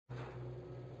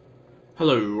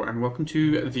Hello, and welcome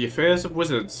to The Affairs of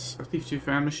Wizards, a Thief 2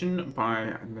 fan mission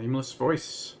by Nameless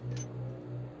Voice.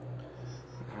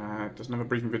 It doesn't have a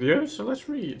briefing video, so let's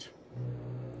read.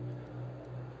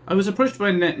 I was approached by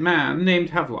a man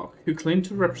named Havelock, who claimed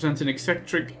to represent an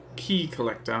eccentric key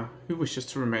collector who wishes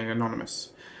to remain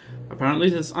anonymous.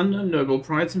 Apparently, this unknown noble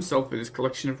prides himself in his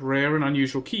collection of rare and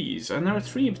unusual keys, and there are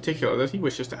 3 in particular that he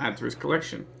wishes to add to his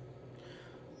collection.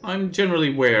 I'm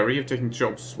generally wary of taking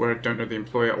jobs where I don't know the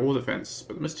employer or the fence,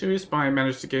 but the mysterious buyer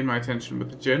managed to gain my attention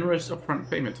with a generous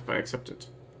upfront payment if I accept it.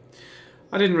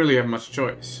 I didn't really have much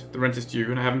choice. The rent is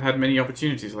due and I haven't had many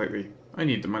opportunities lately. I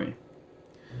need the money.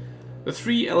 The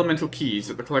 3 elemental keys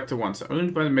that the collector wants are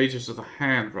owned by the mages of the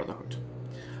Hand Brotherhood.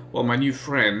 While my new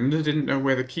friend didn't know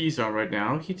where the keys are right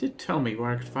now, he did tell me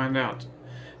where I could find out.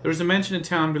 There is a mansion in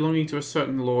town belonging to a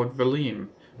certain Lord Valim,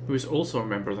 who is also a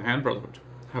member of the Hand Brotherhood.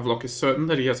 Havelock is certain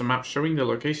that he has a map showing the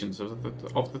locations of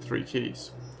the 3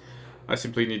 keys. I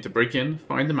simply need to break in,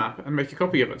 find the map, and make a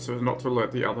copy of it so as not to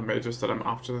alert the other mages that I'm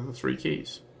after the 3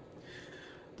 keys.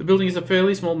 The building is a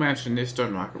fairly small mansion near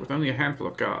Stonemarket with only a handful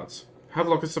of guards.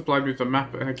 Havelock has supplied me with a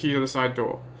map and a key to the side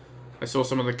door. I saw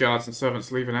some of the guards and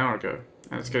servants leave an hour ago,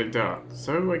 and it's getting dark,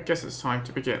 so I guess it's time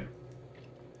to begin.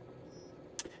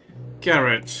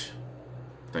 Garrett,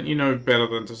 don't you know better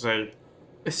than to say,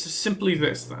 it's simply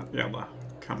this, that, the other?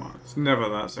 Come on, it's never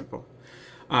that simple.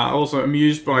 Also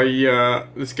amused by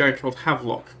this guy called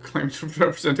Havelock, claimed to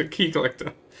represent a key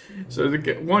collector. So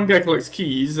one guy collects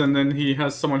keys, and then he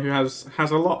has someone who has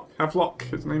a lock. Havelock,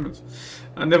 his name is.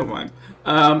 Never mind.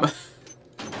 Not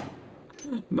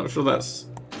sure that's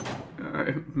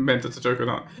meant as a joke or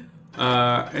not.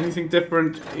 Anything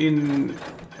different in...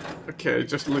 Okay,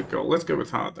 just let's go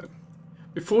with hard then.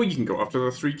 Before you can go after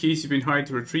the 3 keys you've been hired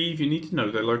to retrieve, you need to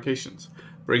know their locations.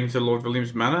 Bring to Lord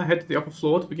Valim's manor, head to the upper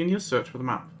floor to begin your search for the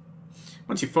map.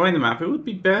 Once you find the map, it would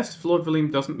be best if Lord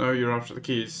Valim doesn't know you're after the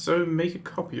keys, so make a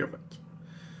copy of it.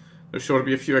 There's sure to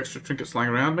be a few extra trinkets lying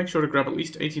around. Make sure to grab at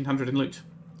least 1800 in loot.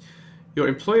 Your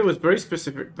employer was very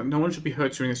specific that no one should be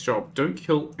hurt during this job. Don't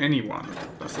kill anyone.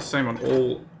 That's the same on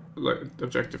all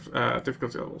objective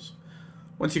difficulty levels.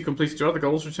 Once you've completed your other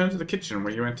goals, return to the kitchen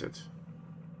where you entered.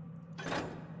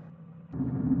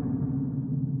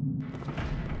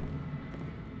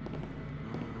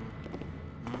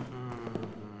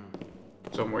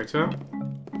 Some waiter.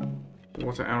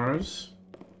 Water arrows.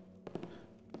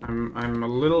 I'm a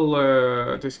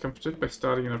little discomforted by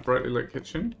starting in a brightly lit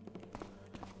kitchen.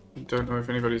 Don't know if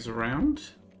anybody's around.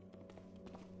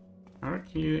 Alright,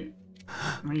 can you...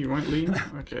 No, you won't leave?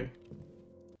 Okay.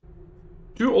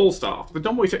 To all staff, the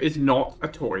dumbwaiter is not a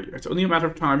toy. It's only a matter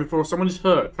of time before someone is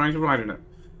hurt trying to ride in it.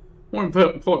 More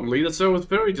importantly, the sir was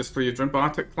very displeased when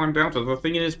Bartek climbed out of the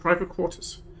thing in his private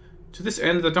quarters. To this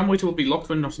end, the dumbwaiter will be locked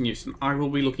when not in use, and I will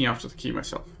be looking after the key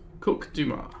myself. Cook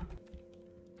Dumas.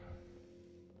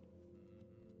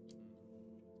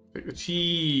 Take the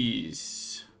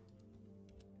cheese.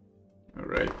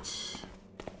 Alright.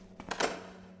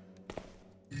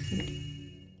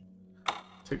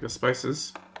 Take the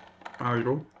spices.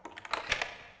 Valuable.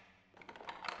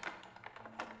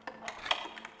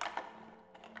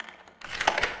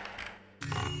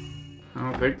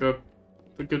 I'll take the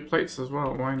good plates as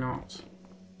well, why not?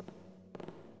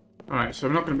 Alright, so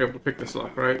I'm not going to be able to pick this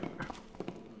lock, right?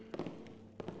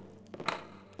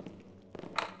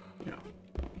 Yeah.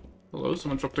 Hello,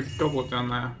 someone dropped a goblet down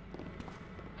there.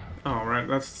 Oh, right,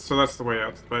 that's the way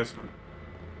out to the basement.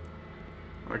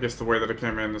 I guess the way that I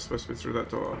came in is supposed to be through that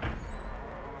door.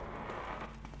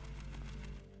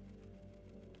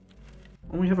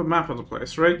 And we have a map of the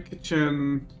place, right?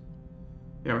 Kitchen...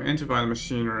 Yeah, we enter by the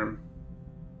machine room.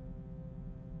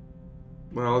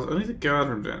 Well, there's only the guard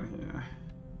room down here.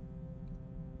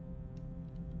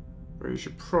 But you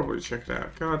should probably check it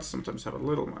out. Guards sometimes have a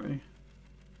little money.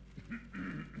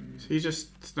 Is he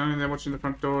just standing there watching the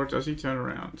front door? Does he turn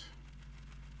around?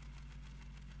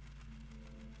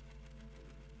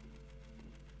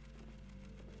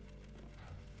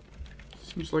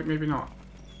 Seems like maybe not.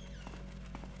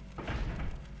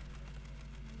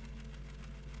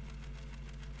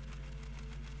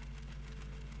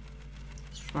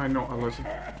 Try not to alert him.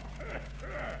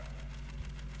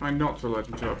 Try not to alert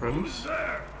him to our presence.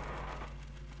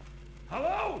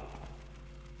 Hello?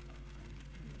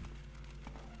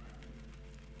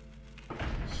 Is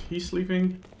he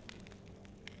sleeping?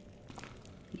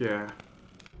 Yeah.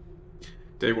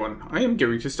 Day 1. I am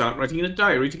going to start writing in a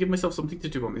diary to give myself something to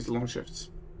do on these long shifts.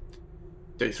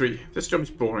 Day 3. This job is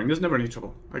boring. There's never any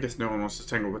trouble. I guess no one wants to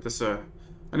tangle with this, I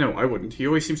know I wouldn't. He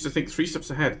always seems to think 3 steps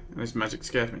ahead, and his magic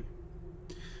scares me.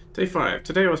 Day 5.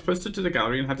 Today I was posted to the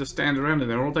gallery and had to stand around in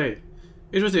there all day.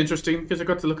 It was interesting because I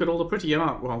got to look at all the pretty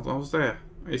art while I was there.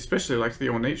 I especially liked the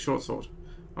ornate short sword.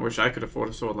 I wish I could afford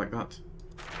a sword like that.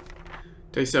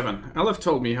 Day 7. Aleph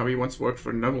told me how he once worked for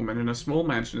a nobleman in a small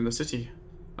mansion in the city.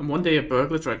 And one day a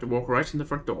burglar tried to walk right in the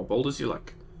front door, bold as you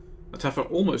like.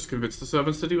 Atafa almost convinced the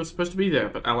servants that he was supposed to be there,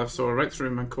 but Aleph saw right through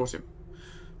him and caught him.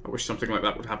 I wish something like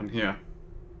that would happen here.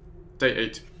 Day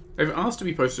 8. I've asked to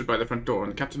be posted by the front door,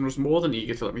 and the captain was more than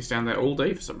eager to let me stand there all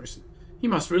day for some reason. He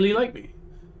must really like me.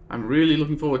 I'm really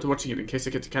looking forward to watching it in case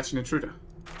I get to catch an intruder.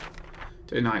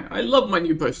 Day 9. I love my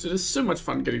new post. It is so much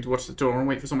fun getting to watch the door and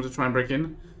wait for someone to try and break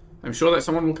in. I'm sure that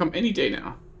someone will come any day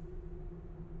now.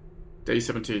 Day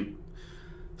 17.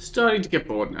 Starting to get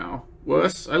bored now.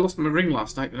 Worse, I lost my ring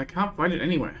last night and I can't find it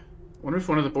anywhere. Wonder if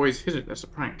one of the boys hid it as a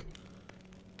prank.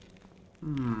 A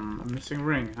missing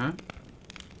ring, huh?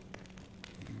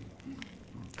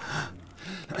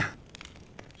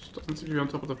 Just doesn't seem to be on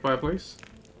top of the fireplace.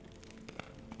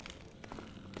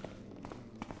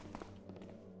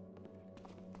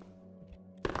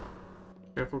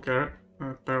 Careful, Garrett.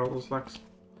 Barrel was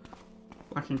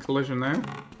lacking collision there.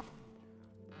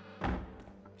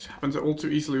 Which happens all too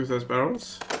easily with those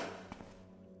barrels.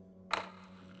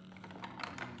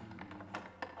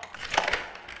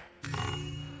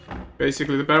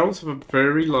 Basically, the barrels have a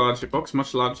very large hitbox,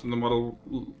 much larger than the model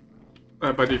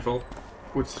by default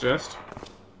would suggest.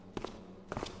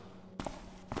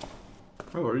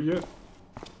 Hello, yeah.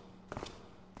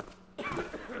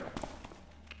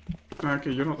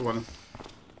 Okay, you're not the one.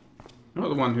 You're not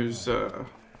the one who's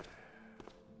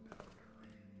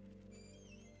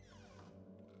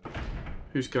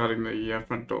guarding the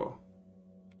front door.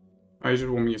 Oh, you're just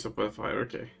warming yourself by the fire.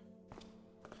 Okay.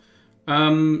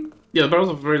 Yeah, the barrels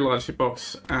have a very large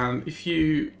hitbox, and if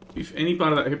any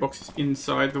part of that hitbox is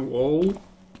inside the wall,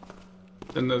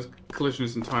 then the collision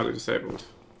is entirely disabled.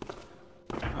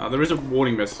 There is a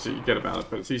warning message that you get about it,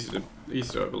 but it's easy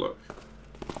to overlook.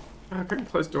 Can you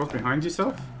close doors behind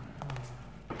yourself?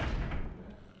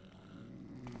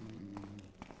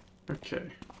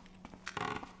 Okay.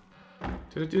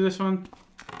 Did I do this one?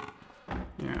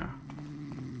 Yeah.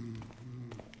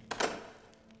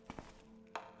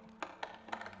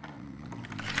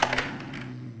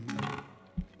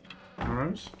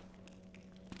 Arrows.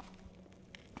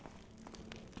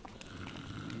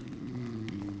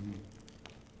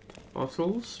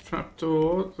 Bottles.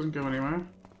 Trapdoor. Doesn't go anywhere.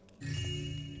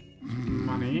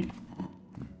 Money.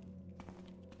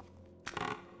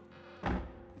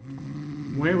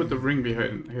 Where would the ring be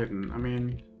hidden? I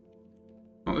mean,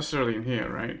 not necessarily in here,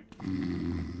 right?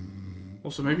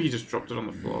 Also, maybe he just dropped it on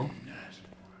the floor.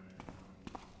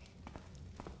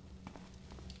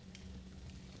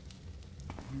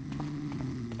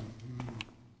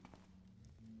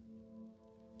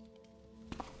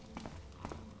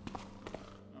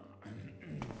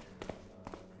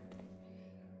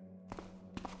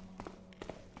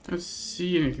 I don't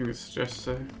see anything that suggests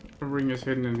a ring is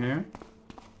hidden in here.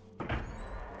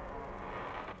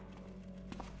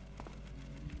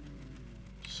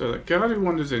 So the guard who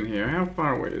wanders in here, how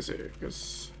far away is it?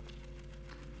 Because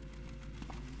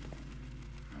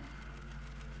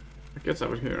I guess I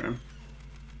would hear him.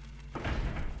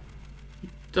 He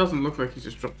doesn't look like he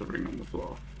just dropped the ring on the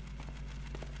floor.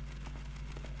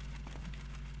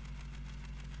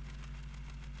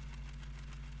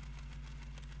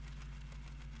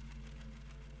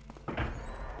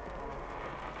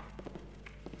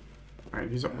 Right,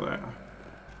 he's up there.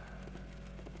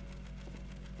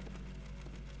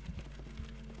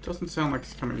 Doesn't sound like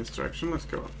he's coming this direction. Let's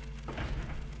go up.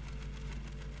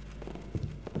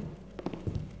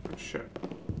 Oh shit.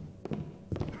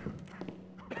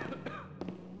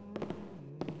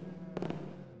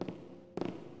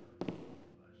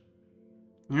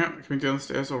 Yeah, coming down the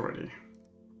stairs already.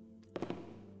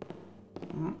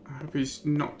 Well, I hope he's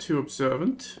not too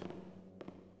observant.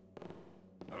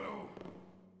 Hello?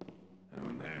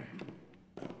 Anyone there?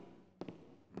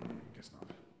 Guess not.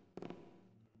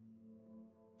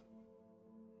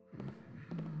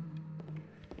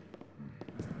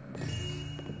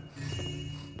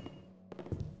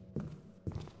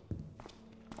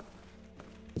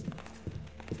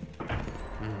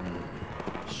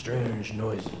 Strange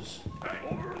noises. Hey,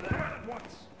 over there at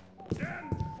once! Stand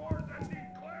forth and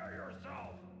declare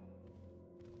yourself!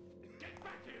 Get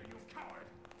back here, you coward!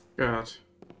 God.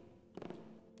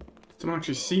 Did someone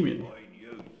actually see me? Find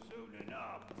you soon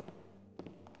enough.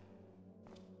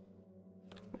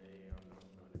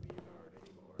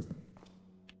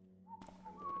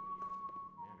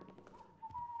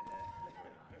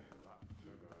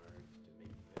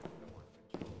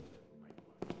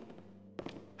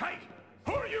 Hey!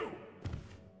 Who are you?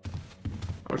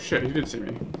 Oh shit, he did see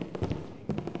me.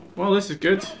 Well, this is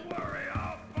good. Worry,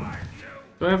 I'll find you.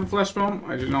 Do I have a flash bomb?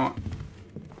 I do not.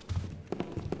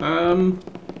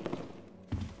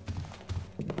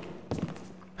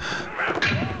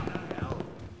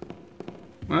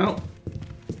 Well.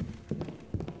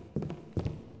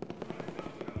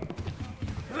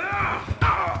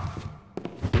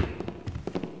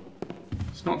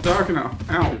 It's not dark enough.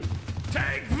 Ow.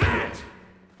 Take that!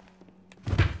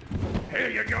 Here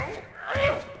you go.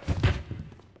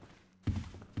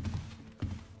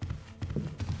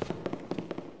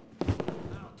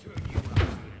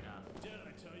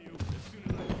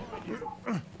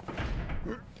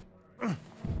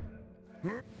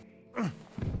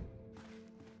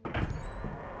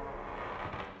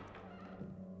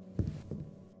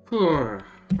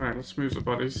 Right, let's move the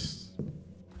bodies.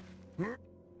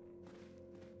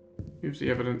 Use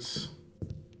the evidence.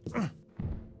 In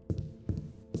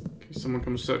case someone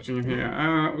comes searching in here.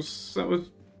 That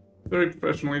was very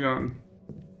professionally done.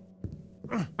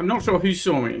 I'm not sure who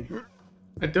saw me.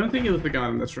 I don't think it was the guy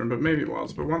in this room, but maybe it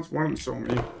was. But once one of them saw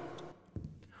me.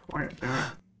 Quiet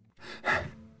down.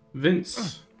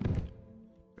 Vince.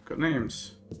 I've got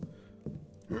names.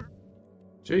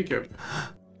 Jacob.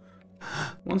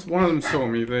 Once one of them saw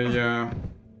me, they,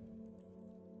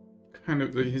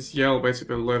 his yell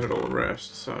basically alerted all the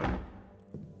rest, so...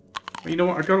 Well, you know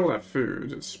what, I got all that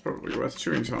food, it's probably worth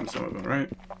chewing on some of it, right?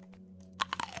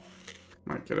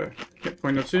 Might get a hit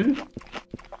point or two.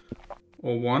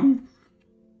 Or one.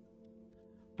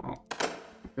 Well, I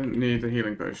didn't need the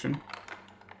healing potion.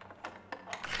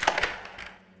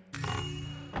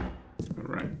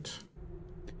 Alright.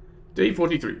 Day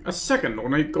 43. A second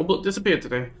ornate goblet disappeared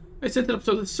today. I sent it up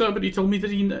to the sir, but he told me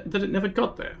that it never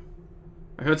got there.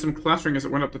 I heard some clattering as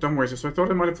it went up the dumbwaiter, so I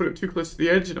thought I might have put it too close to the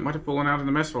edge and it might have fallen out in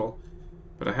the mess hall.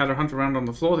 But I had her hunt around on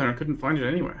the floor there and couldn't find it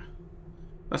anywhere.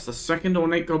 That's the second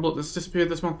ornate goblet that's disappeared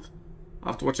this month.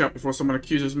 I'll have to watch out before someone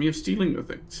accuses me of stealing the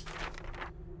things.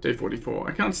 Day 44.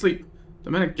 I can't sleep.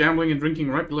 The men are gambling and drinking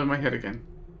right below my head again.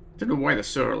 I don't know why the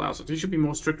sir allows it. He should be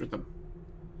more strict with them.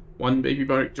 1 baby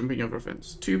barrack jumping over a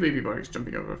fence. 2 baby barracks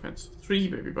jumping over a fence. 3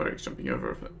 baby barracks jumping over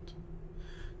a fence.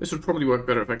 This would probably work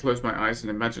better if I closed my eyes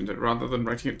and imagined it rather than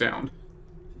writing it down.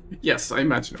 Yes, I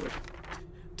imagine it would.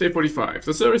 Day 45.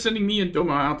 The sir is sending me and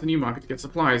Doma out to Newmarket to get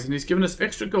supplies, and he's given us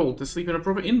extra gold to sleep in a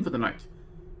proper inn for the night.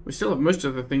 We still have most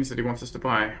of the things that he wants us to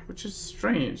buy, which is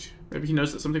strange. Maybe he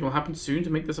knows that something will happen soon to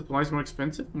make the supplies more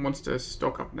expensive and wants to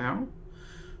stock up now?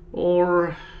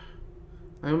 Or...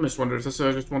 I almost wonder if the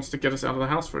sir just wants to get us out of the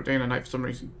house for a day and a night for some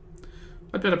reason.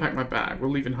 I'd better pack my bag. We'll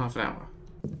leave in half an hour.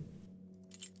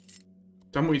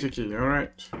 Dumbwaiter key,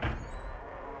 alright.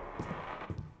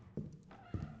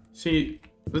 See,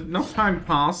 enough time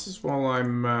passes while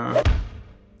I'm,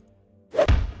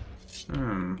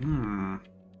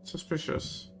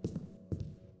 suspicious.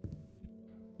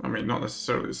 I mean, not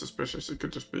necessarily suspicious, it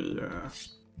could just be,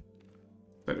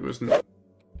 that it wasn't...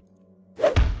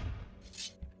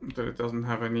 that it doesn't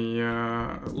have any,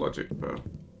 logic for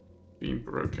being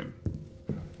broken.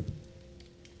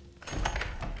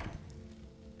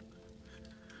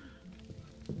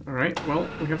 Alright, well,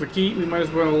 we have the key, we might as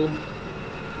well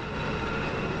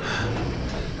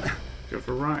go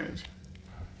for a ride.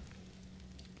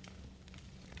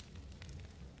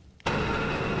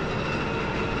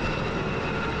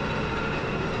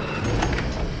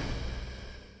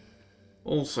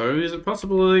 Also, is it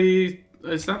possible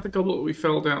is that the goblet we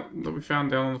found down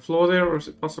on the floor there, or is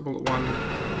it possible that one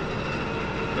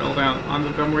fell down under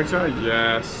the dumbwaiter?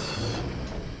 Yes.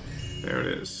 There it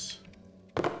is.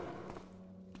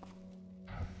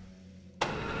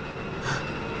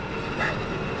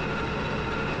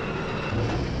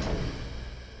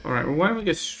 Alright, well, why don't we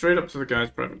get straight up to the guy's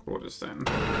private quarters then?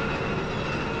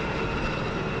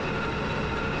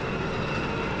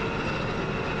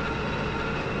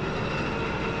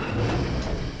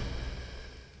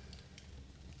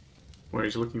 Where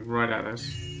he's looking right at us.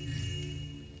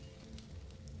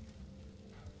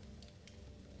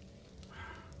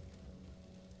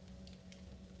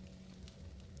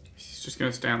 He's just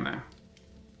gonna stand there.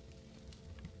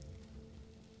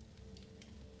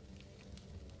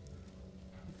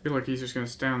 I feel like he's just going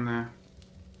to stand there.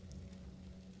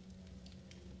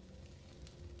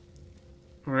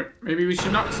 Alright, maybe we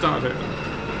should not start it.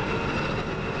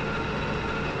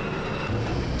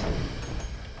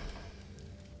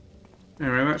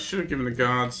 Anyway, that should have given the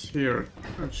guards here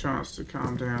a chance to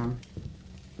calm down.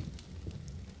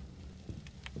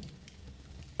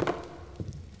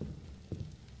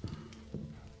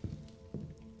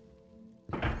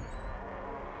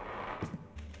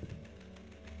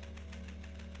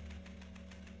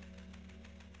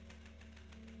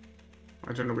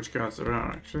 I don't know which guards there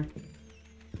are, actually.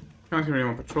 Can't hear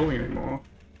anyone patrolling anymore.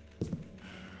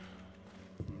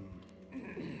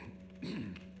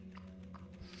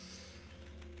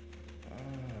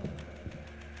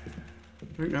 I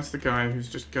think that's the guy who's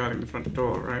just guarding the front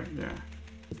door, right? Yeah.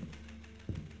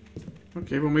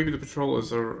 Okay, well maybe the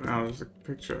patrollers are out of the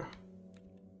picture.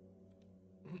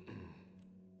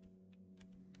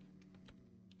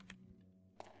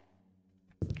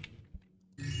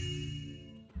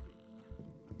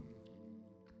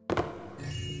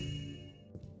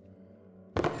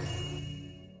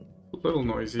 A little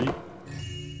noisy.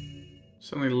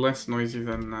 Certainly less noisy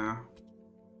than the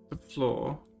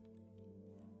floor.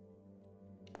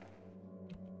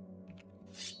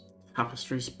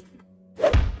 Tapestries.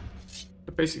 They're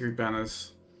basically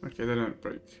banners. Okay, they don't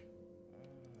break.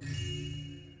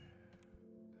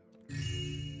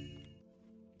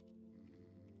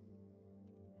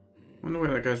 Wonder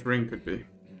where that guy's ring could be.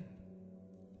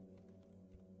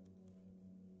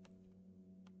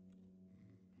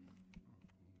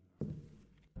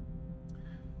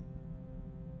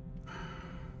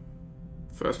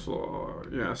 First floor,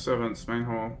 yeah, servants, main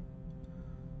hall.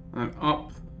 And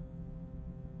up.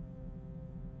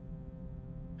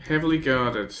 Heavily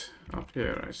guarded. Up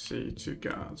here, I see 2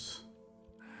 guards.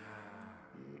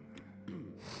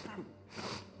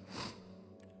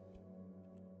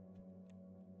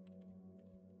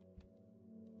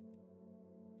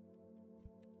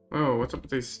 Whoa, what's up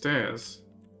with these stairs?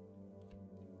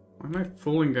 Why am I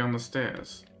falling down the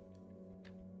stairs?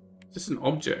 Is this an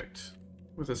object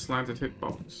with a slanted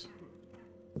hitbox?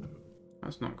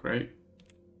 That's not great.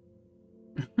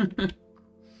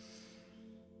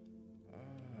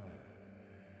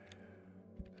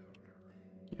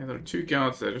 Yeah, there are 2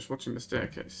 guards there just watching the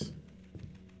staircase.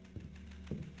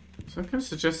 So that kind of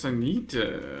suggests I need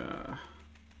to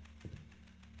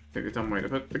take the dumbwaiter,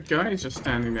 but the guy is just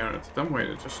standing there at the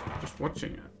dumbwaiter, just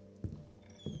watching it.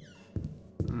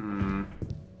 Hmm.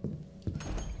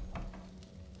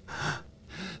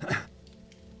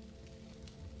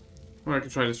 Or I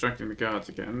could try distracting the guards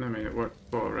again. I mean, it worked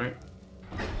before, right?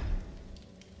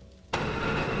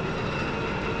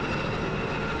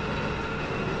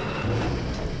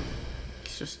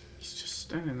 He's just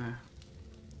standing there.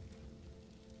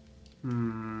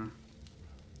 Hmm.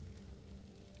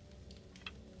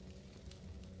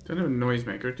 Don't have a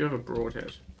noisemaker, do have a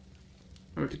broadhead.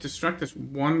 Oh, we could distract this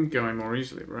one guy more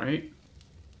easily, right?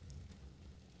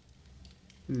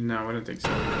 No, I don't think so.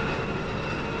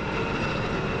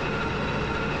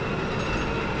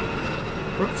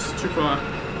 Whoops, too far.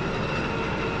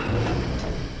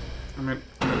 I'm in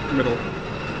the middle.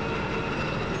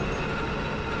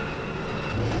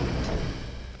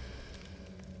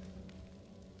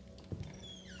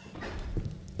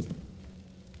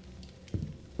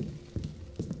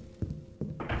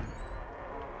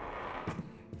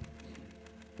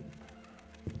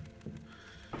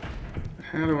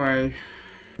 How do I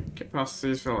get past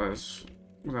these fellas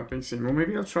without being seen? Well,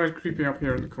 maybe I'll try creeping up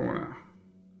here in the corner.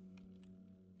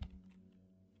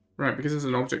 Right, because it's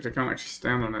an object, I can't actually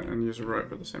stand on it and use a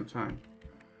rope at the same time.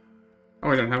 Oh,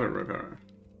 I don't have a rope arrow.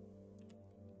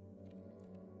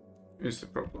 Is the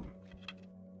problem.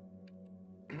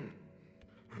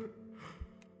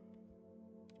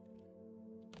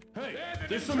 Hey,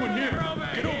 there's someone here.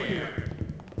 Get over here.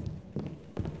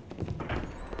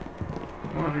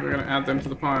 Well, I think we're going to add them to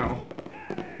the pile.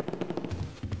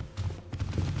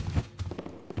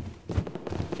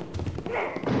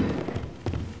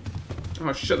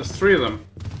 Oh shit, there's 3 of them.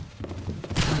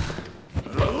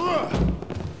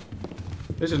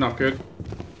 This is not good.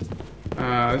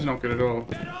 This is not good at all.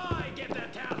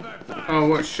 Oh,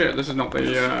 what shit, this is not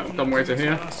the dumbwaiter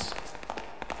here.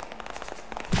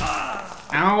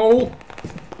 Ow!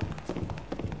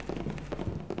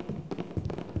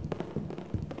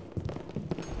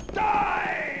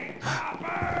 Die,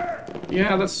 Copper!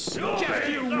 Yeah, that's... Just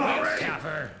you wait,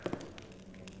 Copper!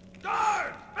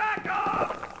 Guard! Back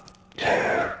up!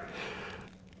 Here!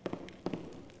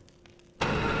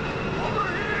 Over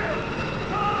here!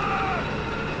 Guard!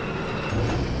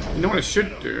 You know what I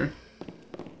should do?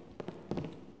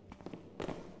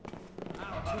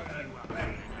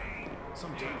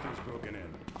 Some telephon's broken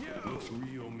in. Looks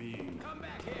real mean. Come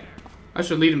back here. I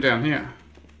should lead him down here.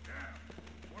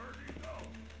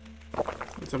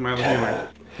 Let's have my other healer.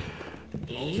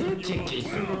 Jim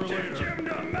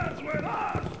don't mess with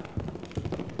us!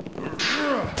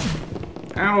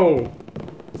 Ow!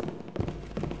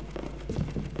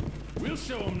 We'll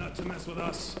show him not to mess with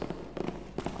us.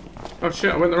 Oh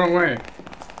shit, I went the wrong way.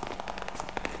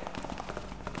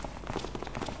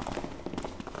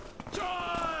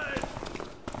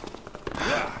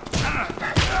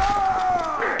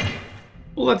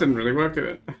 Well, that didn't really work, did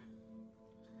it?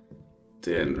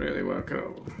 Didn't really work at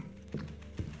all.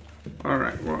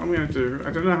 Alright, what I'm gonna do... I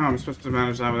don't know how I'm supposed to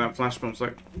manage that without flash bombs.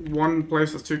 Like, one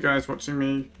place there's two guys watching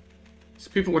me. There's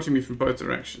people watching me from both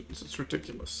directions. It's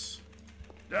ridiculous.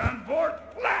 Danforth!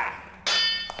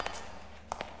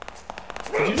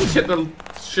 Did you just hit the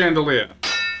chandelier?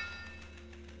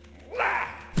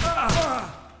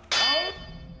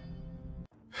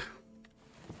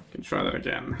 Can try that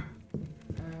again.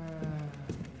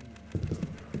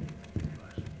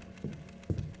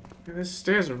 Yeah, these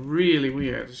stairs are really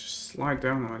weird. It's just slide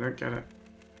down them. I don't get it.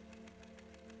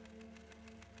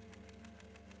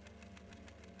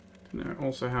 Don't know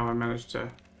also how I managed to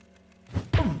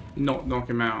not knock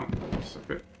him out. It's a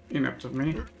bit inept of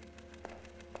me.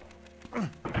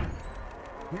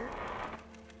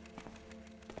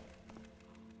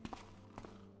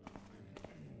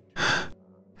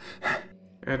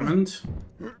 Edmund.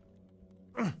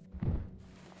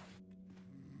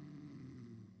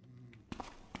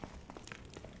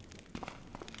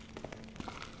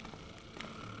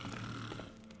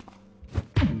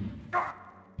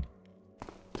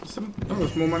 Oh,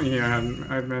 there's more money here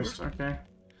I'd missed. Okay.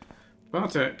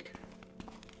 Bartek.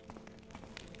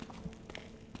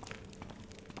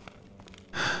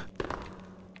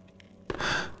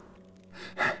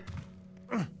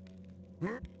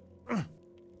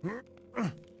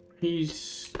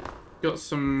 He's got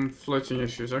some floating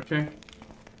issues, okay.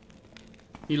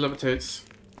 He levitates.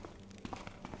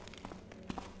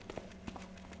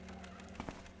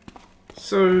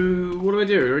 So, what do?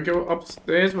 Do I go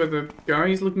upstairs where the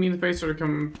guy's looking me in the face, or do I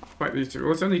come fight these two?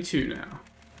 Well, it's only two now.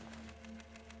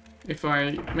 If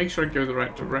I make sure I go the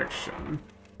right direction...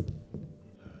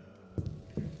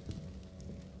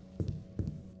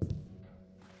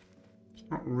 It's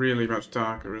not really much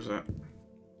darker, is it?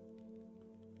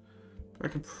 I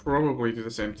could probably do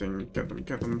the same thing. Get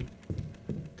them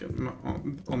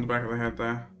on the back of the head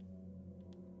there.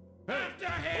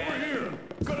 Hey, over here!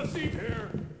 Got a seat here!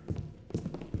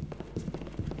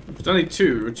 If it's only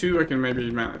two I can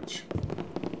maybe manage.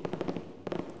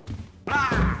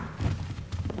 Ah!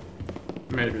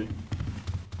 Maybe.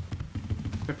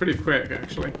 They're pretty quick,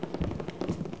 actually.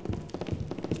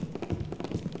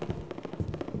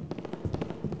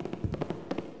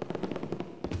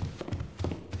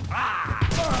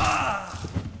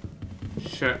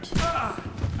 Shit.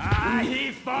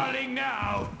 He's falling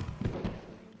now!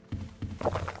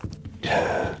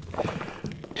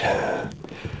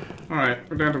 Alright,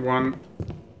 we're down to one.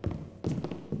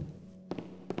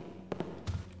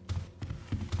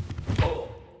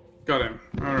 Got him.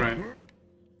 Alright.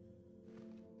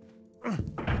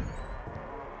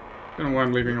 Don't know why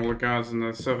I'm leaving all the guards in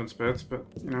the servants' beds, but,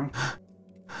 you know.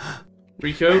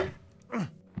 Rico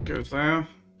goes there.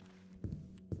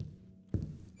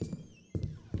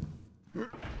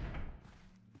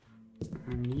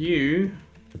 And you...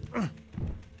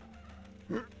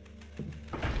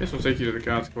 Guess we'll take you to the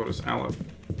guards' quarters, Aleph.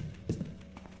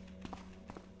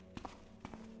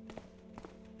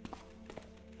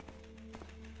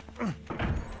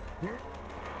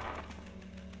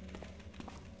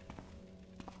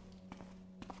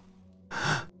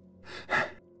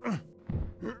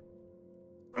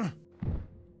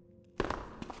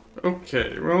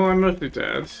 Okay, well, I'm mostly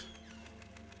dead.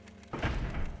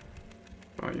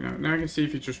 But, you know, now I can see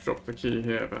if you just dropped the key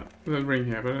here, but the ring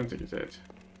here, but I don't think you did.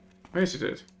 Oh, yes, you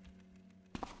did.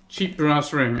 Cheap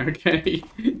brass ring, okay.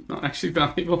 Not actually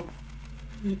valuable.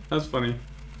 That's funny.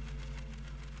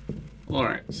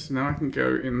 Alright, so now I can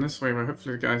go in this way where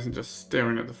hopefully the guy isn't just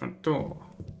staring at the front door.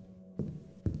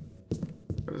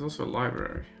 But there's also a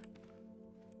library.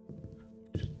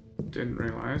 Didn't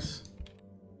realise.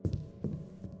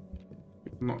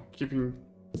 People not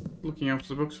looking after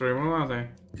the books very well, are they?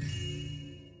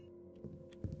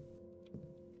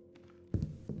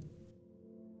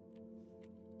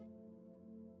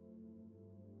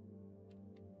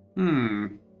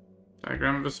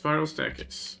 Diagram of a spiral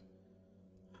staircase.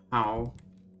 How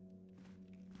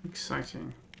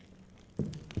exciting.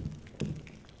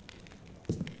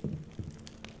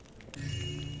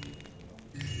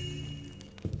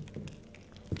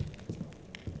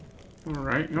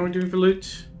 Alright, now we're doing for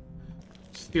loot.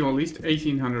 Steal at least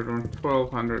 1800 or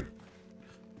 1200.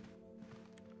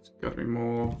 It's gotta be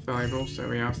more valuable, so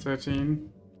we have 13.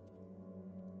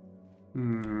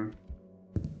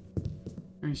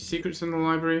 Any secrets in the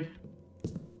library?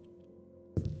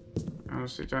 I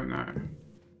honestly don't know.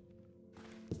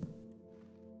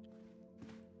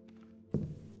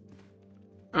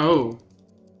 Oh.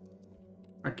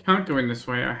 I can't go in this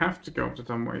way. I have to go up to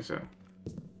Dumbwaiter.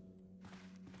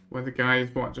 Where the guy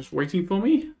is, what, just waiting for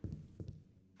me?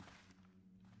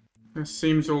 This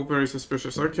seems all very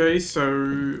suspicious. Okay, so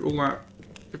all that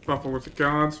kerfuffle with the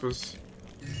guards was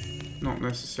not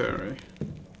necessary.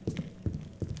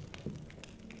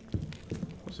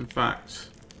 Was in fact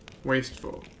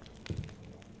wasteful.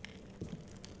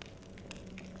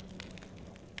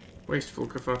 Wasteful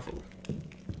kerfuffle.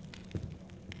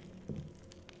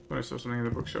 Thought I saw something in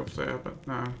the bookshelf there, but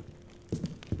no.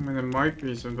 I mean, there might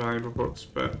be some valuable books,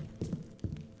 but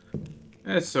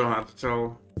it's so hard to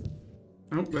tell.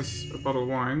 Oh, there's a bottle of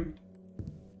wine.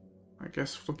 I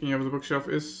guess looking over the bookshelf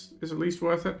is at least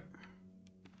worth it.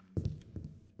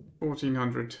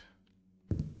 1400.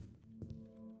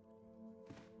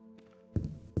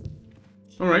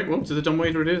 Alright, well, to the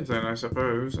dumbwaiter it is then, I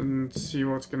suppose, and see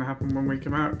what's going to happen when we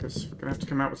come out, because we're going to have to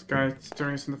come out with the guy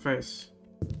staring us in the face.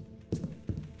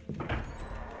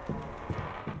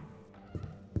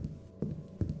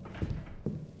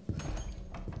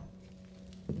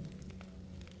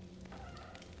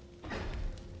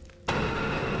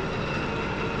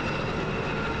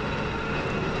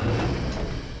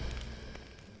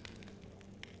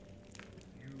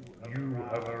 You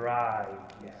have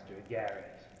arrived, Mr. Garrett.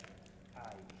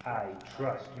 I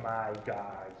trust my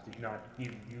guards did not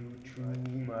give you too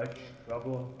much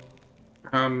trouble.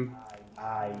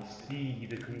 I see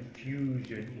the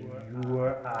confusion in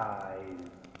your eyes.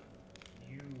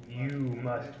 You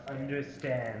must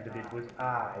understand that it was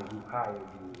I who hired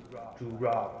you to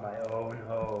rob my own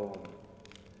home.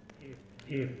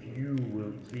 If you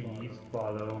will please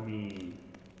follow me.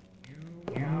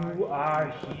 You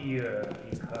are here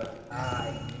because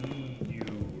I need you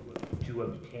to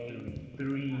obtain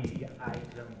 3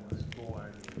 items for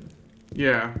me.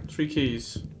 Yeah, 3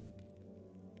 keys.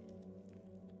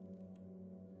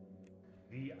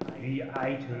 The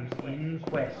items in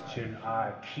question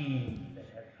are keys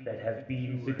that have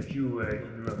been secured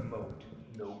in remote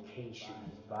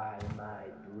locations by my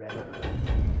brethren.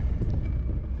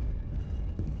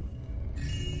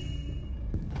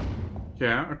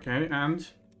 Yeah, okay, and?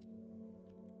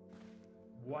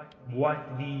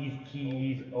 What these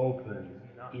keys open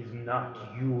is not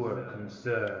your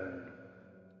concern.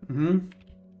 Mm-hmm.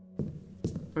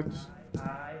 But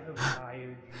I have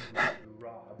hired you to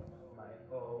rob my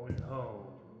own home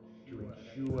to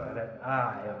ensure that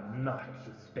I am not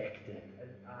suspected,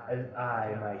 as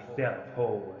I myself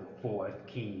hold the 4th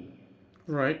key.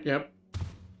 right, yep.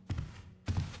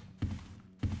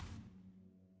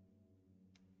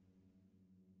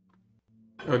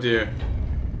 Oh dear.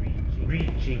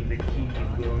 Reaching the key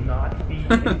will not be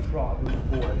a problem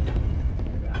for you.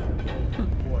 And I will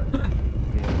report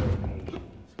their location.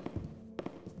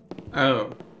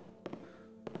 Oh.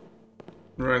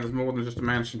 Right, there's more than just a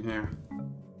mansion here.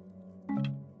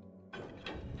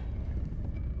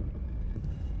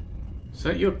 Is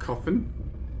that your coffin?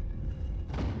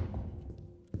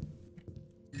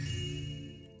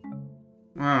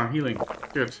 Ah, healing.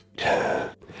 Good.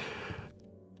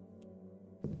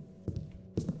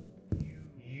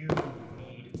 You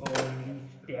need only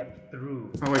step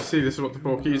through. Oh, I see. This is what the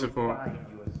 4 keys are for. Find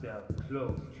yourself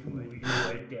close to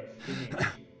your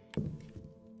destination.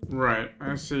 Right,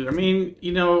 I see. I mean,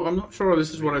 you know, I'm not sure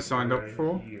this is what I signed up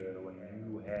for. Here when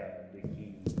you have the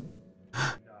key.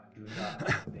 Do not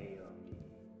fail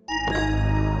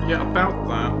me. Yeah, about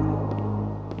that.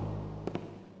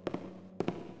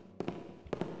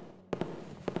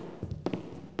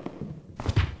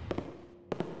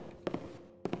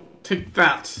 Take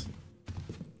that.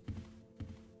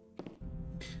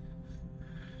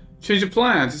 Change of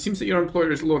plans. It seems that your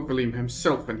employer is Lord Valim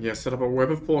himself, and he has set up a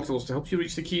web of portals to help you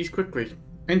reach the keys quickly.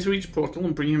 Enter each portal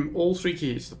and bring him all 3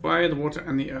 keys: the fire, the water,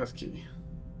 and the earth key.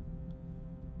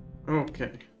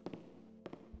 Okay.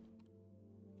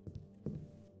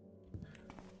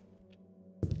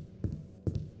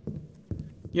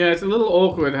 Yeah, it's a little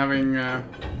awkward having...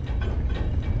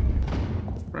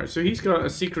 Right, so he's got a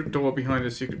secret door behind a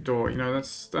secret door. You know,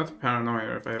 that's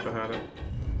paranoia if I ever had it.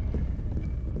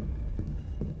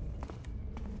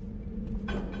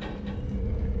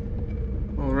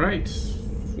 Alright.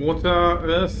 Water,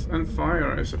 earth, and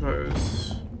fire, I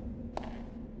suppose.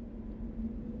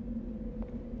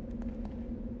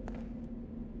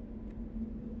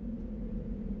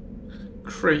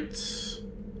 Crates.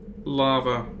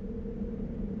 Lava.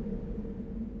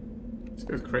 Let's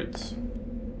go with crates.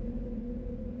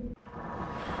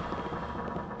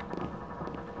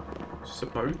 Just a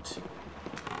boat.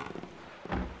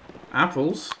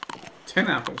 Apples. 10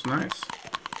 apples, nice.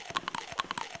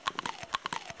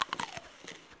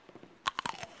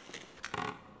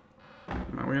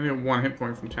 No, we only got 1 hit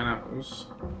point from 10 apples.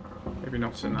 Maybe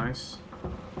not so nice.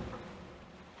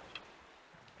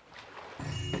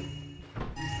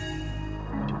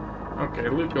 Okay,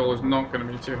 loot goal is not going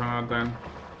to be too hard then.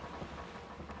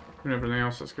 And everything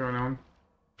else that's going on.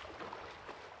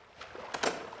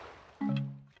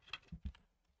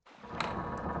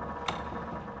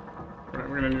 Right,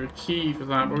 we're going to need a key for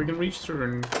that, but we can reach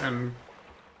through and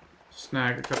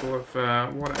snag a couple of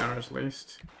water arrows at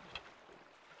least.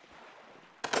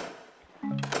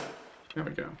 There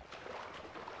we go.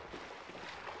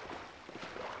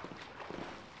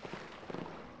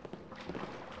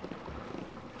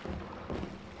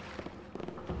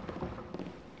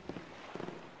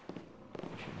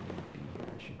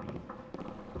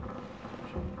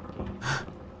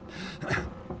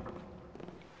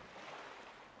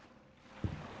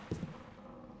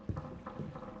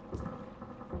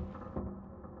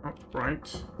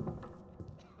 Right.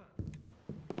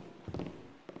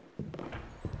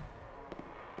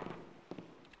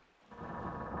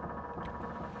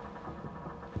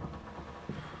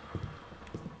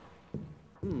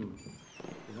 Can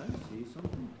I see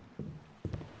something?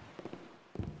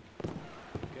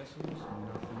 Guessing there's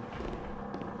nothing.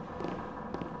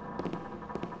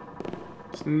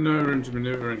 There's no room to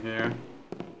maneuver in here.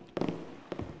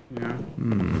 Yeah.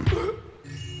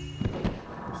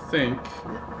 I think.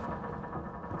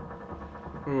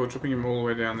 Oh, dropping him all the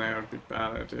way down there would be a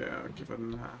bad idea,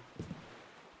 given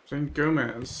Saint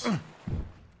Gomez.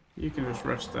 You can just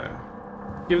rest there.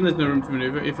 Given there's no room to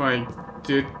maneuver, if I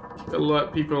did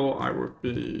alert people, I would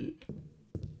be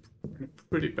in a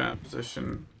pretty bad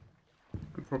position.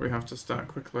 I'd probably have to start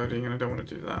quick loading, and I don't want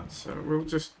to do that, so we'll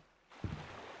just...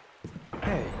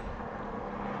 Hey.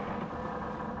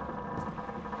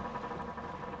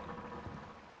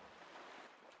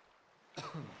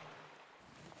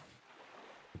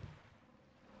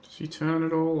 Does he turn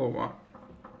at all, or what?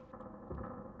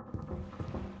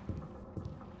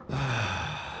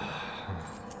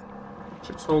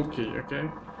 Just hold key, okay?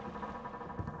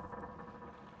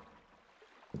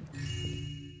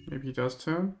 Maybe he does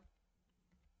turn?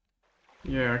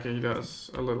 Yeah, okay, he does.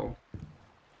 A little.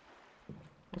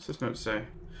 What's this note say?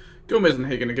 Gomez and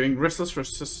Hagen are getting restless for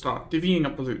us to start divvying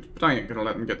up the loot, but I ain't gonna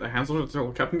let them get their hands on it until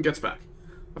the captain gets back.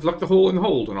 I've locked the hole in the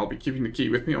hold, and I'll be keeping the key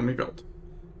with me on my belt.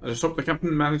 I just hope the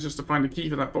captain manages to find the key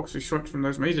for that box we shot from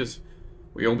those mages.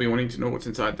 We all be wanting to know what's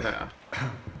inside there.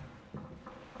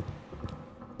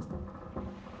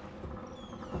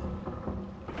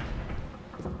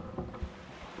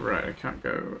 Right, I can't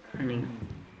go any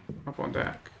up on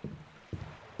deck.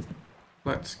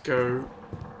 Let's go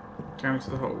down to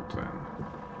the hold then.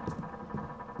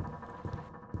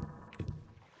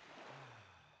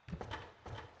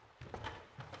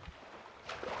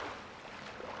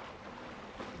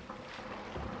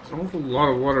 There's an awful lot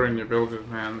of water in your bilges,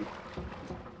 man.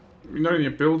 Not in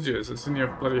your bilges, it's in your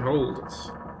bloody hold.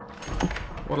 It's...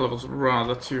 water level's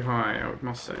rather too high, I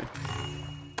must say.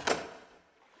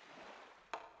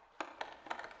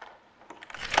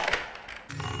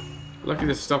 Lucky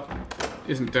this stuff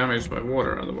isn't damaged by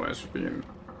water, otherwise we'd be in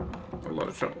a lot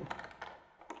of trouble.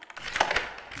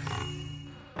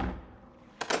 Can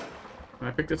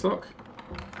I pick this lock?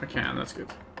 I can, that's good.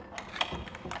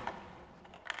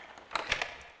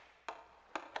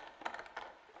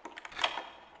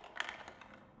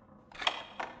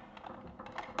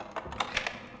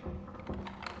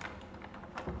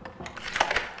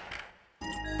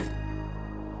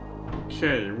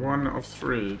 Okay, 1 of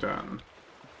 3 done.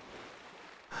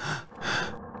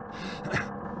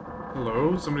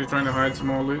 Hello? Somebody trying to hide some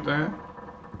more loot there?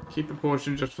 Keep a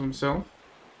portion just for themselves?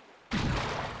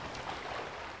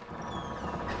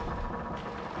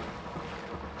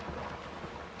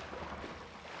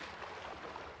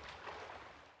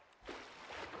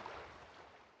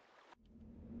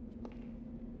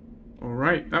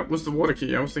 Alright, that was the water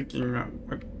key. I was thinking that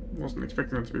I wasn't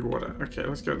expecting it to be water. Okay,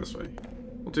 let's go this way.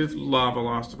 We'll do lava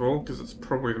last of all, because it's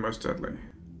probably the most deadly.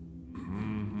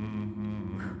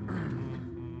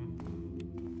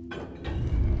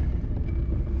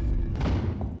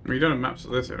 We don't have maps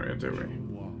of this area, do we?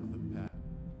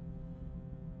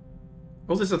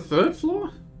 Oh, there's a third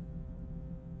floor?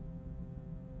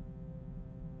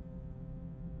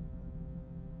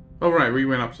 Oh right, we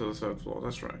went up to the third floor,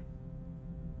 that's right.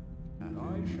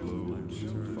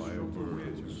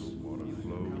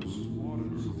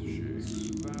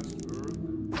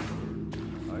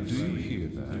 Do you hear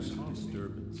that?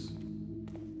 Disturbance.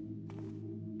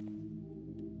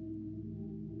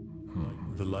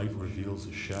 The light reveals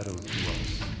a shadow to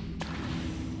us.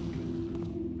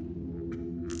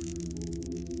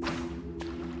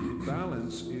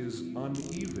 Balance is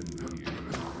uneven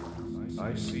here.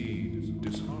 I see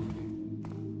disharmony.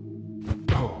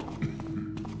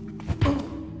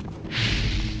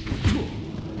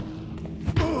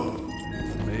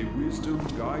 still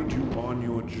guide you on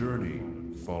your journey,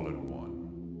 fallen one.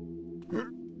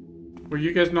 Were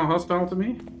you guys not hostile to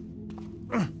me?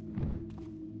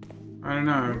 I don't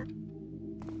know.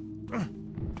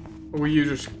 Or were you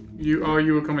just you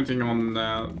were commenting on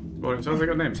what it sounds like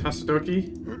got names.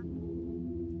 Hasadoki?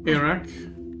 Iraq?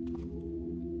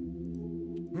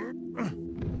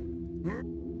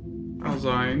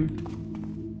 Alzine.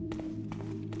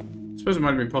 I suppose it might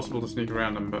have been possible to sneak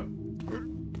around them, but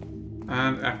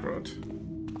and Akrod.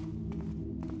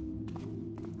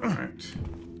 Right.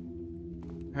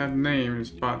 Had names,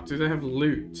 but do they have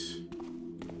loot?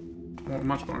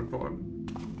 Much more important.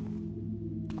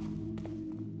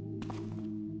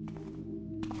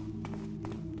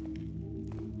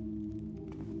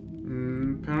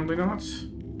 Apparently not.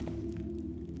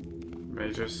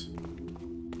 Mages.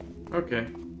 Okay.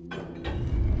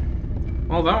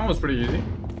 Well, that one was pretty easy.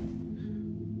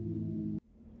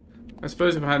 I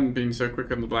suppose if I hadn't been so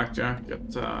quick on the blackjack,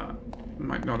 it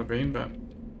might not have been, but...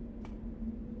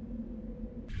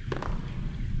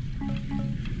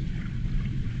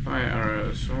 Fire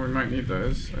arrows. Well, we might need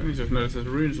those. I only just noticed there's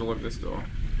runes all over this door.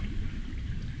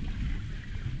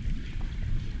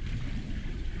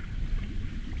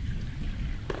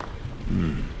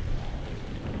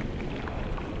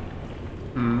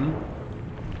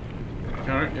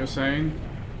 Carrot, you're saying?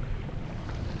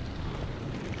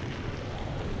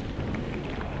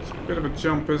 It's a bit of a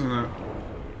jump, isn't it?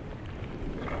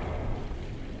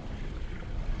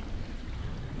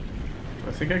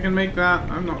 I think I can make that.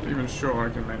 I'm not even sure I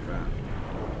can make that.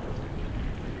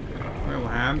 I'll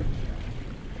land.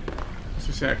 Let's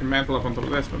just say I can mantle up on top of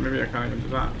this, but maybe I can't even do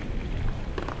that.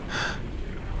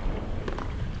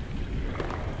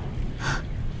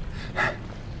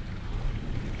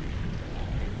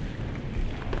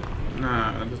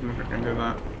 Nah, that doesn't look like I can do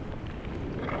that.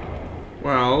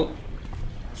 Well,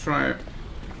 let's try it.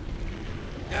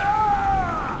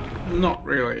 Not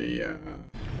really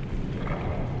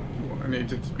what I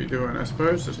needed to be doing, I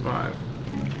suppose, to survive.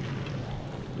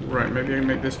 Right, maybe I can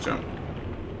make this jump.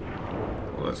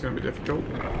 Well, that's going to be difficult.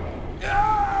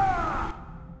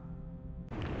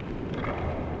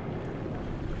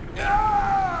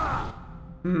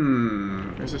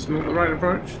 Is this not the right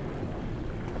approach?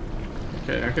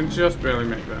 Okay, I can just barely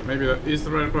make that. Maybe that is the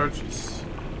right approach. It's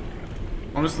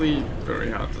honestly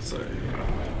very hard to say.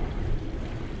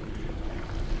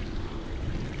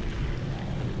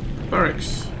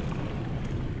 Barracks.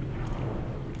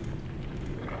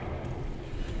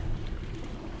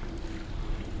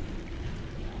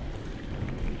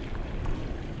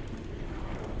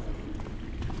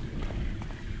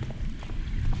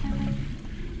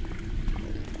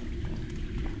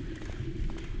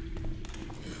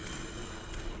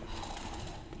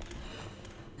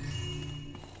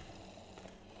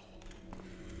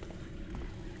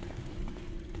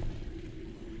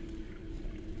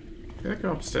 Did I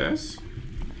go upstairs?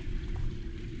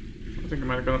 I think I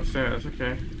might have gone upstairs,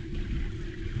 okay.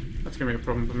 That's gonna be a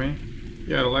problem for me.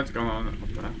 Yeah, the light's going on up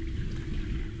there.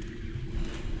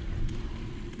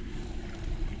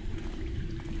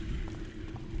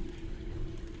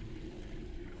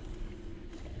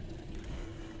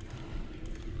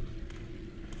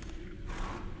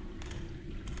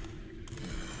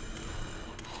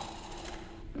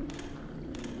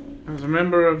 As a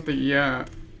member of the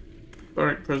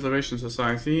Barrack Preservation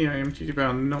Society, I am duty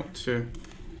bound not to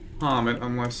harm it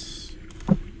unless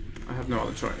I have no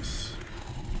other choice.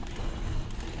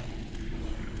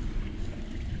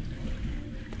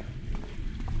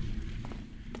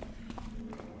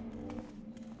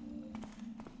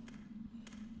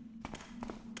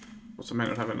 Also may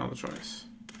not have another choice.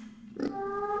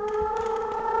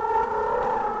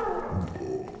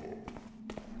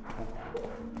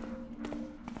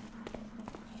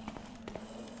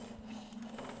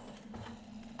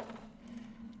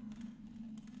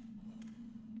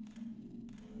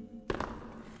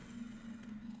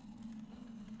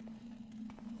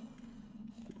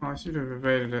 I seem to have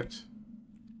evaded it.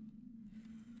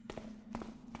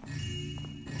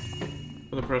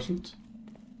 For the present.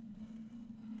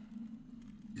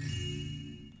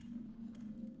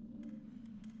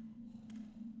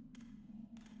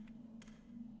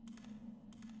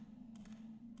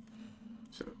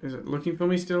 So, is it looking for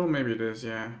me still? Maybe it is,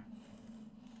 yeah.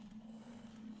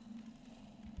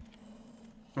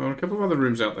 Well, a couple of other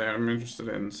rooms out there I'm interested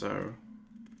in, so...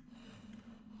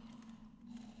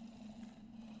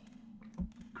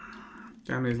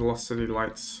 Damn these Lost City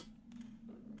lights.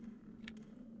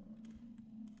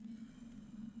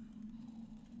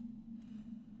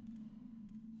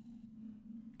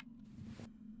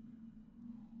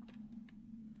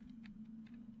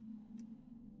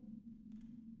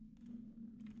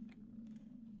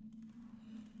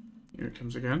 Here it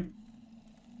comes again.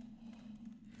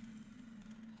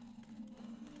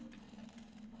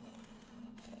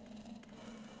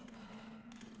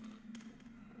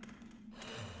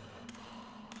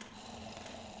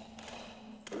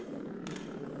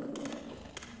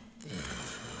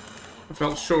 I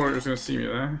felt sure it was going to see me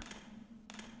there.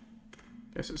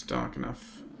 Guess it's dark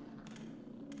enough.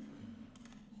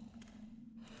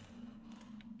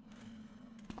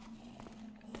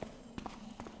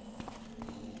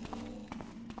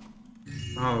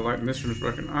 Oh, the light in this room is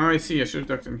broken. Oh, I see. I should have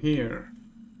ducked in here.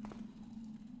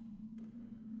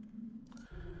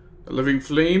 The living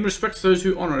flame respects those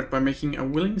who honor it by making a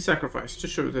willing sacrifice to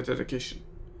show their dedication.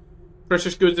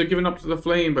 Precious goods are given up to the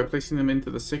flame by placing them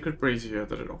into the sacred brazier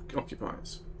that it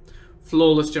occupies.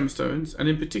 Flawless gemstones, and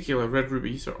in particular red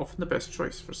rubies, are often the best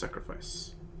choice for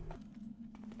sacrifice.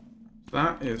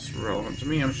 That is relevant to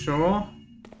me, I'm sure.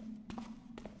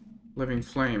 Living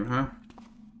flame, huh?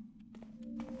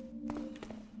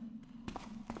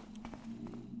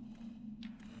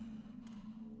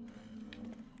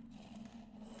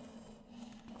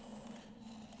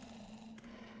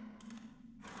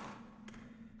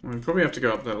 We probably have to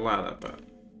go up the ladder, but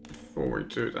before we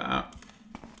do that...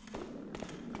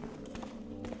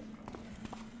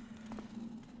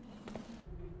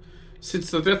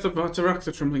 Since the death of Batarak,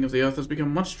 the trembling of the earth has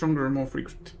become much stronger and more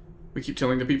frequent. We keep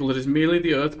telling the people it is merely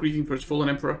the earth grieving for its fallen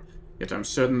emperor, yet I'm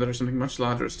certain there is something much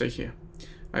larger at stake here.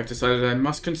 I have decided I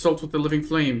must consult with the living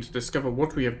flame to discover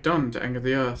what we have done to anger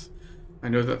the earth. I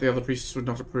know that the other priests would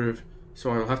not approve,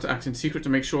 so I will have to act in secret to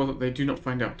make sure that they do not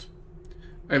find out.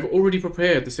 I have already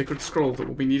prepared the sacred scroll that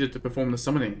will be needed to perform the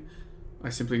summoning. I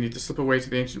simply need to slip away to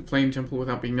the ancient flame temple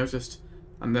without being noticed,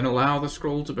 and then allow the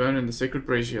scroll to burn in the sacred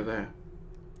brazier there.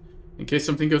 In case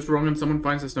something goes wrong and someone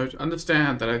finds this note,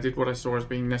 understand that I did what I saw as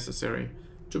being necessary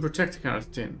to protect Carath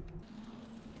Din.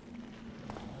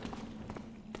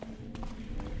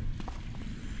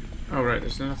 Oh right,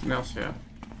 there's nothing else here.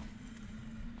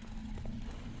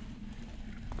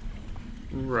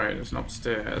 Right, there's an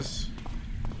upstairs.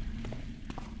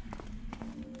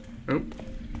 Oh.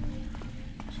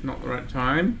 It's not the right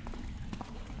time.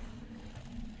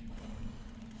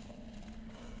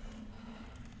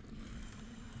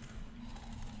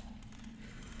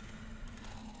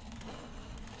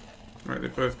 Right, they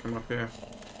both come up here.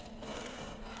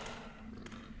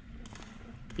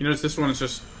 You notice this one is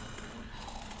just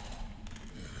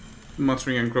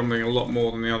muttering and grumbling a lot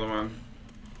more than the other one.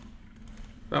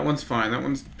 That one's fine. That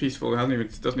one's peaceful.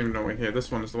 It doesn't even know we're here.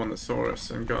 This one is the one that saw us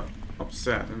and got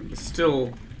upset, and it's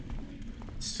still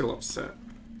upset.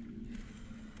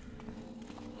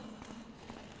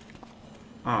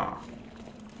 Ah,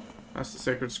 that's the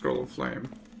sacred scroll of flame.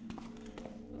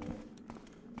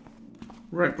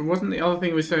 Right, but wasn't the other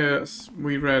thing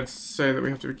we read say that we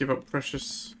have to give up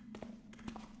precious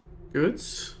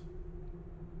goods?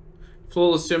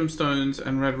 Flawless gemstones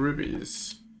and red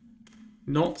rubies.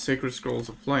 Not sacred scrolls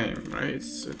of flame, right?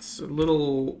 It's a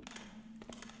little...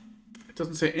 It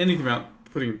doesn't say anything about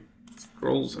putting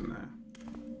scrolls in there.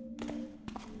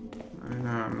 I know,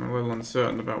 I'm a little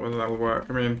uncertain about whether that'll work.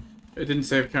 I mean, it didn't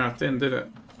save Carath Din, did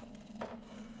it?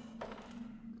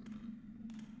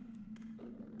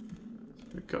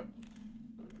 We've got...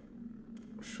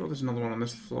 I'm sure there's another one on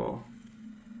this floor.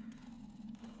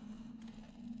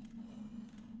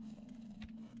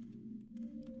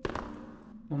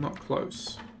 Well, not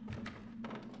close.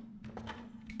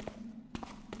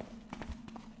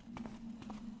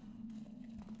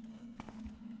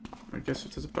 I guess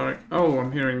if there's a barrack... Oh,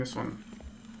 I'm hearing this one.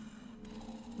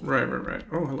 Right.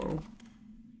 Oh, hello.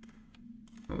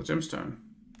 Another gemstone.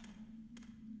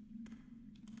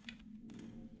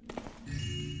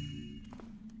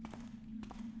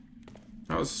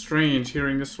 That was strange,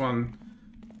 hearing this one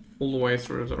all the way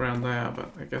through around there,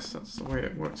 but I guess that's the way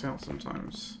it works out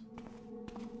sometimes.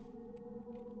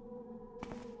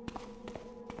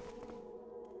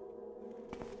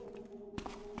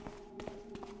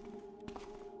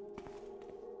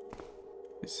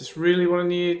 Is this really what I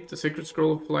need? The Sacred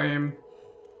Scroll of Flame?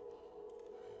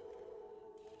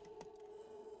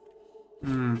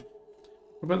 What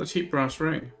about the cheap brass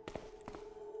ring?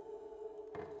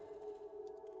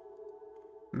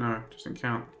 No, doesn't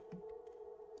count.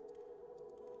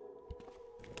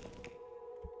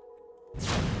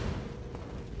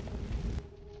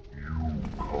 You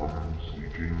come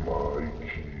seeking my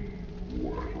key,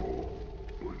 mortal,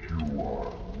 but you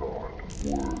are not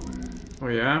worthy. Oh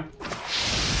yeah?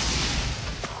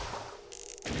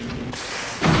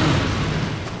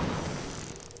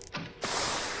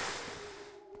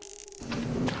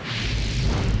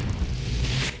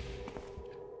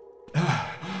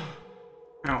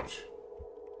 Ouch.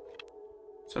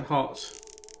 So hot.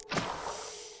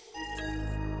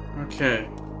 Okay.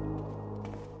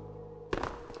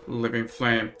 Living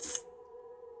flame.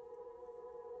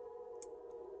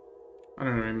 I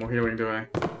don't have any more healing, do I?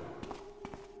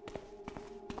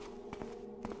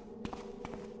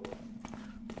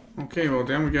 Okay, well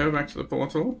down we go, back to the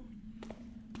portal.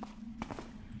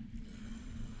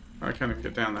 I can't even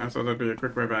get down there, so that'd be a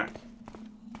quick way back.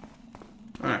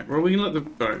 Alright, well we can let the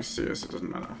barracks see us, it doesn't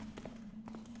matter.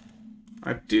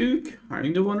 I do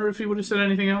kinda wonder if he would have said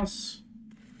anything else.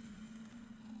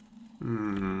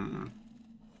 I'm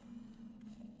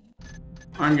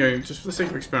going, just for the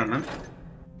sake of experiment,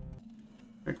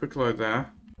 a quick load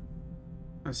there.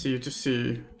 And see, just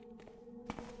see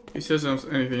if he says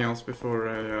anything else before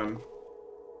I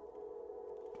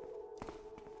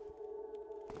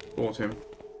bought him.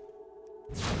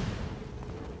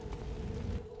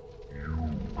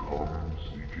 You come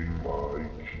seeking my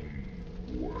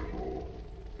key, mortal,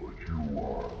 but you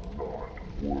are not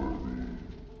worthy.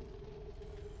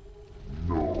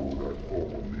 Know that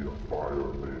only a fire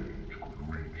mage could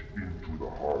reach into the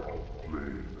heart of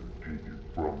flame and take it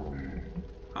from me.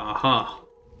 Aha.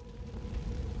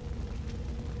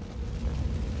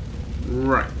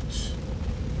 Right.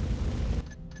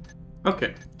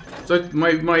 Okay. So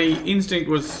my instinct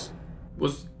was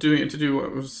doing it to do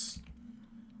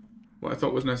what I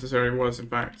thought was necessary was in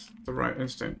fact the right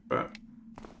instinct, but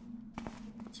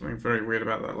something very weird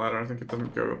about that ladder. I think it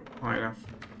doesn't go high enough.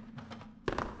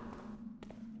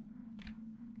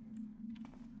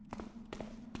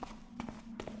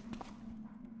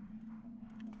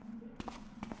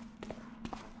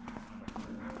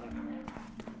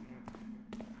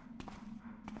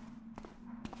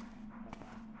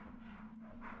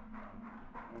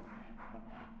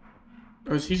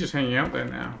 Oh, is he just hanging out there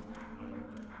now?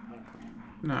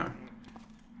 No.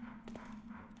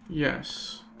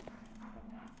 Yes.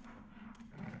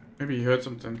 Maybe he heard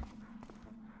something.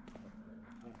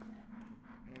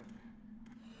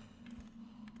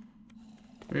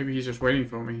 Maybe he's just waiting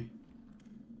for me.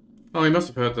 Oh, he must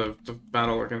have heard the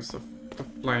battle against the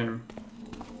flame.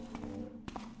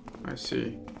 I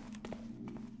see.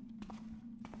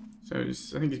 So I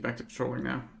think he's back to patrolling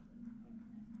now.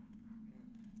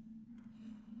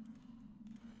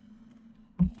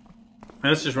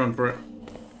 Let's just run for it.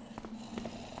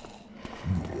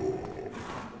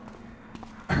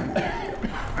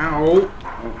 Ow!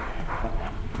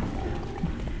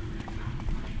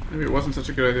 Maybe it wasn't such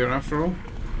a good idea after all.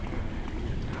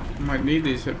 I might need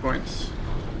these hit points.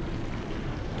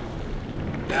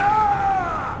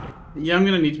 Yeah, I'm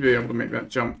gonna need to be able to make that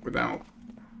jump without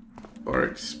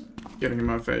Oryx getting in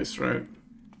my face, right?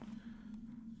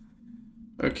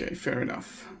 Okay, fair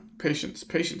enough. Patience,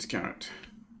 patience carrot.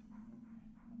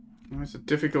 It's a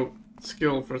difficult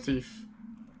skill for a thief.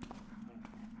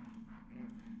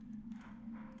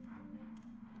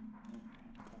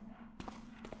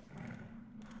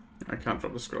 I can't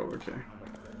drop the scroll, okay.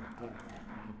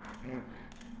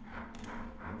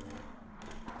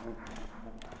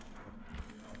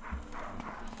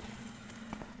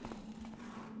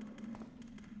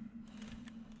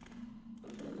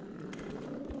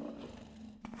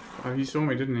 Oh, he saw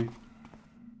me, didn't he?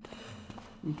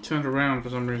 He turned around for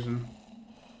some reason.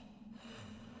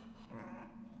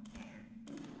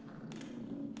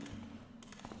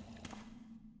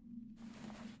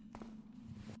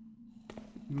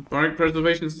 Bardic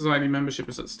Preservation Society membership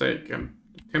is at stake. I'm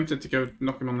tempted to go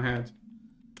knock him on the head.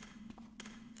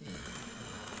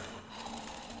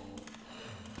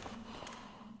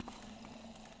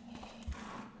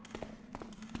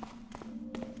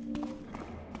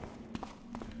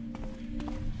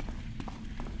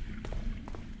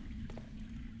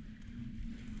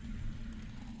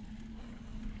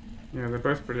 Yeah, they're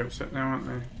both pretty upset now, aren't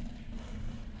they?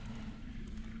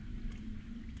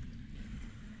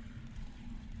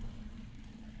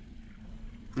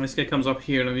 This guy comes up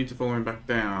here and I need to follow him back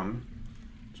down.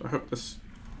 So I hope this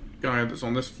guy that's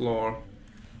on this floor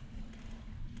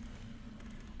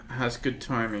has good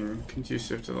timing,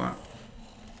 conducive to that.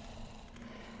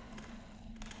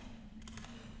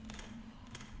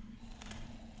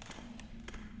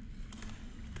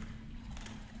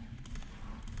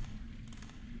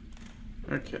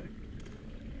 Okay.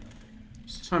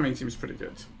 This timing seems pretty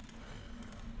good.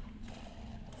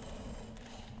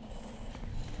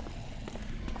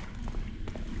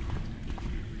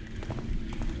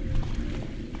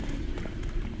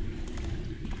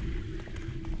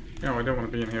 No, I don't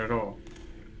want to be in here at all.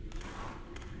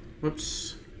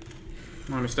 Whoops.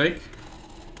 My mistake.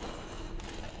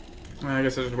 I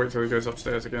guess I'll just wait till he goes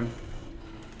upstairs again.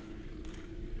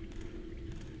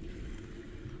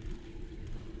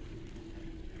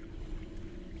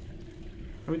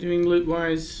 Are we doing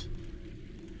loot-wise?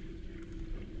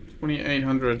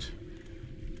 2,800.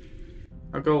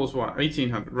 Our goal was what?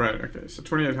 1,800. Right, okay. So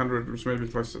 2,800 was maybe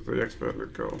closer to the expert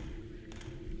loot goal.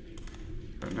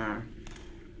 Don't know.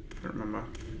 Don't remember.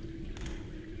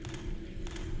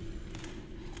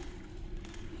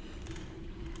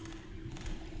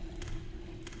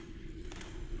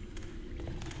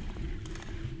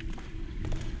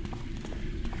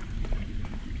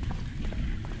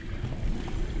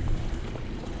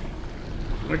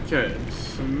 Okay,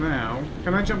 so now,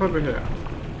 can I jump over here?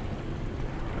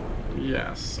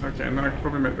 Yes, okay, and then I can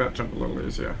probably make that jump a little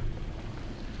easier.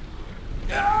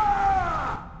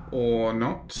 Or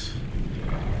not.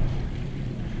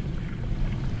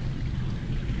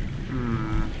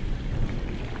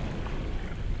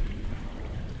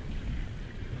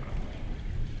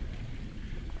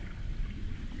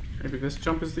 Maybe this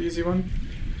jump is the easy one?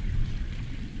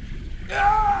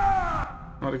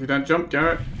 Not if you don't jump,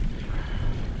 Garrett.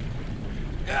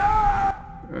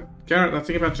 Garrett, that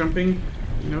thing about jumping,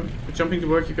 you know, for jumping to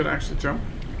work, you've got to actually jump.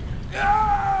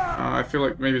 I feel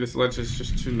like maybe this ledge is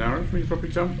just too narrow for me to properly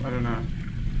jump. I don't know.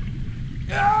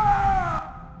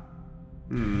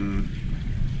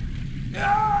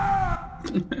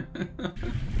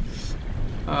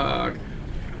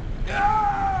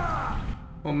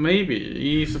 Well,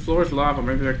 maybe if the floor is lava,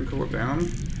 maybe I can cool it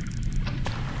down.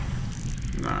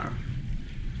 No.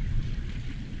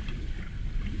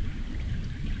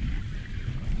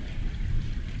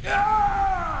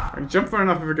 I can jump far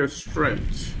enough if it goes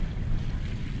straight.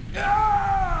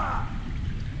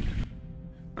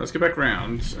 Let's go back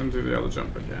round and do the other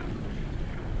jump again.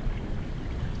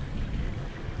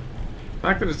 The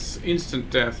fact that it's instant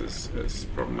death is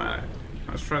problematic.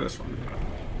 Let's try this one.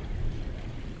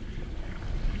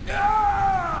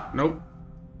 Nope.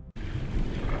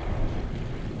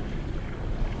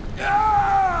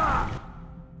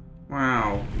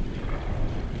 Wow.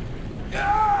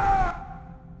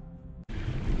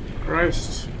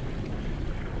 Christ.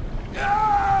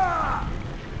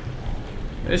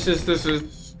 This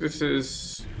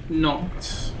is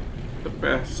not the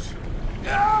best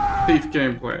Thief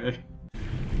gameplay.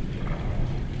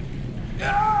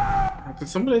 Did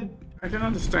somebody... I don't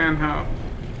understand how...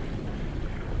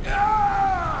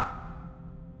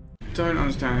 Don't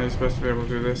understand how you're supposed to be able to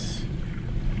do this.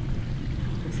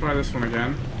 Let's try this one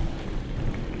again.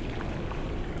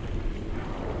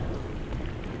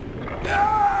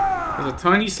 There's a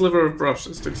tiny sliver of brush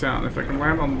that sticks out, and if I can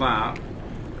land on that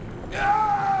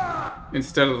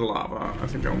instead of the lava, I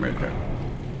think I'll make it.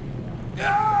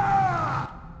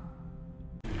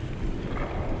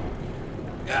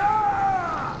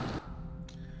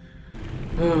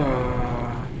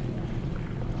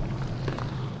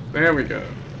 There we go.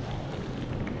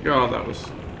 God, that was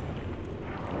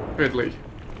fiddly.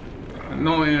 And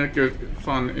not in a good,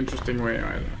 fun, interesting way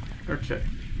either. Okay.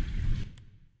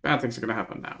 Bad things are gonna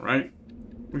happen now, right?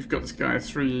 We've got this guy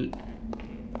 3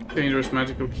 dangerous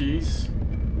magical keys.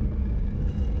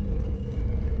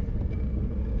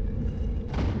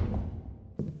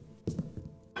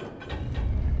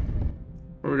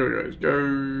 Where are we gonna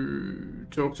go?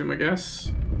 Go talk to him, I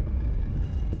guess.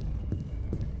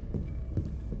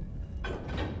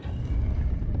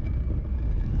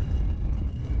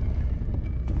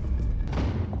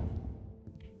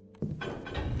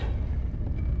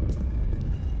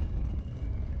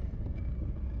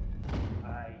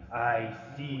 I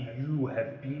see you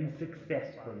have been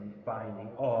successful in finding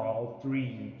all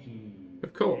 3 keys.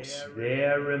 Of course.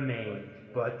 There remains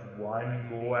but one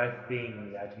more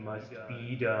thing that must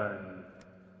be done.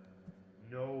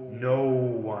 No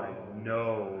one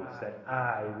knows that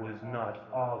I was not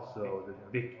also the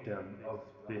victim of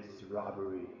this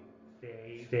robbery.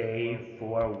 Save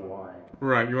for one.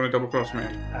 Right, you want to double cross me?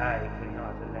 I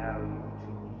cannot allow you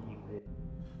to leave it.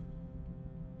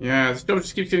 Yeah, this job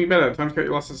just keeps getting better. Time to cut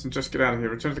your losses and just get out of here.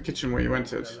 Return to the kitchen where you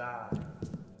entered.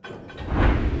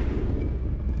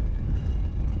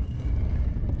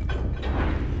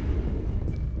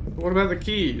 What about the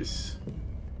keys?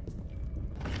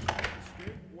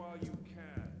 Escape while you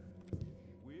can.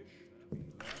 Wish to be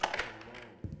left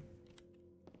alone.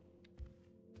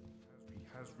 He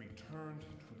has returned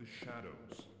to the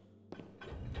shadows.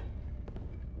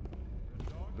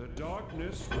 The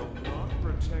darkness will not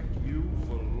protect you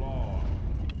for long.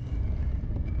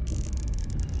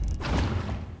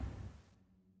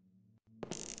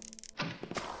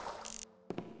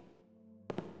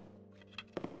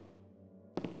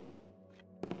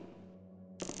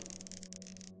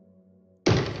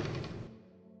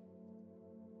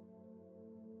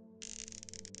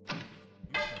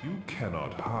 You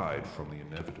cannot hide from the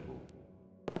inevitable.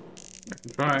 I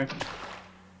can try.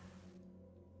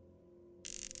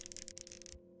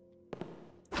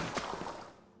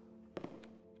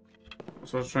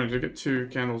 That's what I was trying to get 2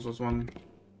 candles was 1.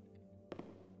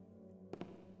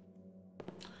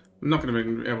 I'm not going to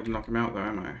be able to knock him out though,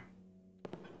 am I?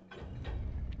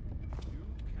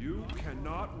 You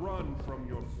cannot run from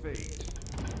your fate.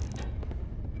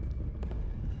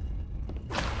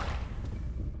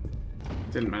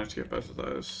 Didn't manage to get both of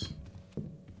those.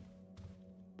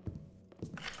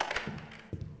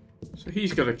 So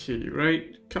he's got a key,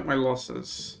 right? Cut my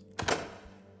losses.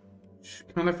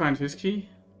 Can't I find his key?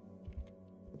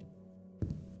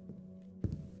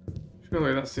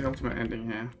 Surely that's the ultimate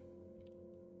ending here.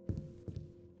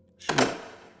 Shouldn't...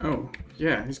 Oh,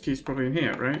 yeah, his key's probably in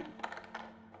here, right?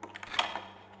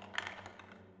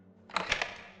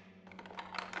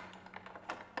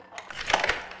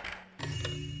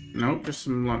 Nope, just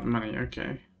some money,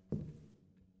 okay.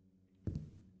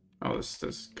 Oh,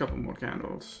 there's a couple more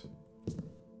candles.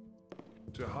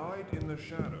 To hide in the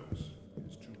shadows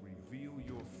is to reveal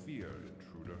your fear,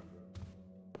 intruder.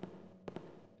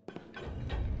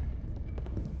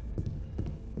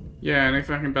 Yeah, and if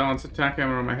I can balance attack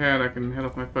hammer on my head, I can head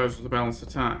off my foes with a balanced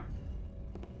attack.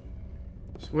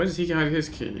 So where does he hide his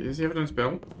key? Does he have it on his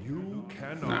belt? You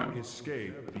cannot No.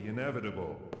 escape the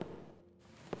inevitable.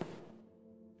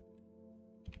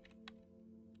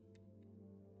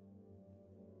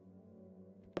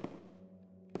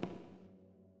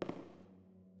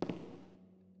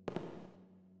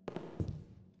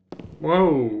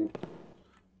 Whoa!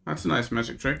 That's a nice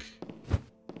magic trick.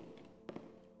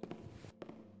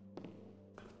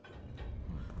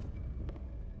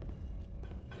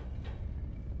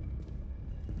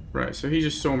 Right, so he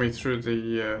just saw me through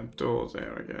the door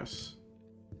there, I guess.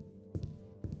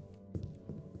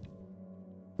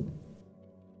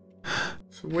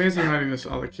 So where's he hiding this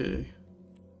other key?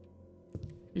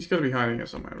 He's got to be hiding it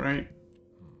somewhere, right?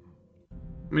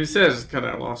 I mean, it says cut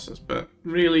out losses, but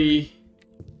really,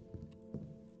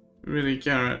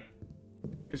 Garrett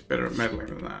is better at meddling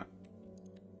than that.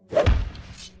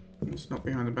 It's not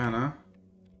behind the banner.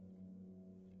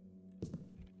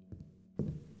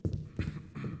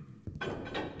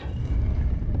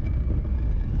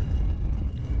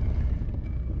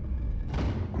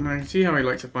 I mean, I can see how he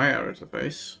likes to fire arrow to the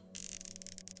face.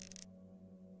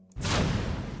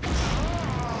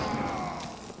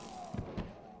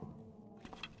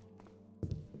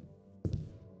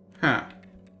 Ha.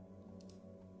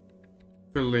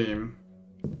 Valim.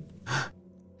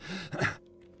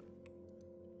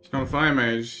 He's not a fire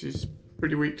mage. He's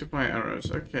pretty weak to fire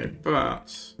arrows. Okay,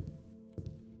 but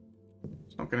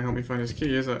it's not going to help me find his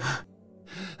key, is it?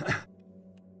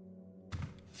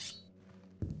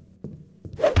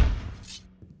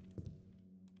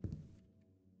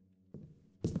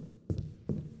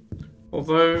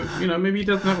 Although, you know, maybe he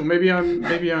doesn't have it. Maybe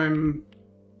I'm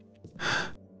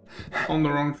on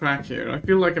the wrong track here. I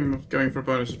feel like I'm going for a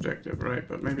bonus objective, right?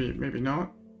 But maybe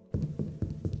not.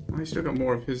 I still got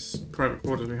more of his private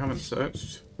quarters we haven't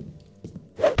searched.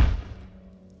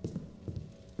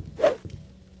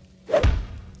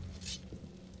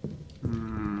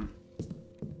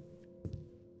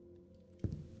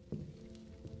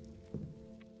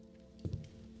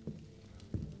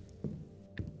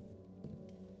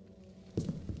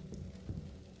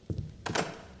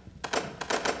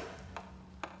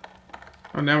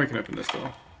 Oh, now we can open this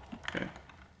door. Okay.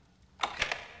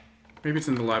 Maybe it's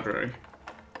in the library.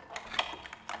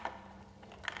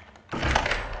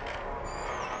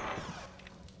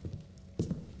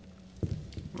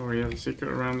 Or he has a secret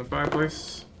around the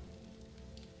fireplace.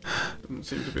 Doesn't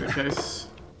seem to be the case.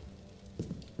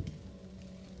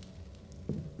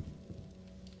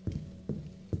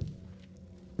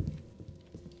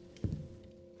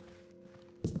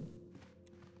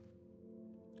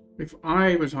 If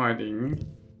I was hiding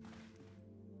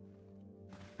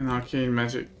an arcane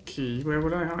magic key, where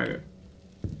would I hide it?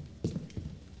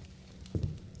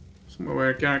 Somewhere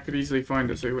where Garrett could easily find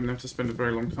it so he wouldn't have to spend a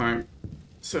very long time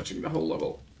searching the whole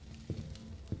level.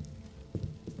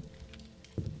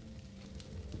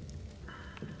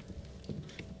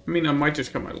 I mean, I might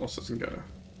just cut my losses and go.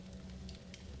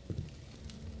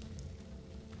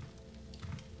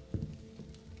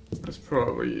 That's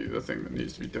probably the thing that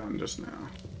needs to be done just now.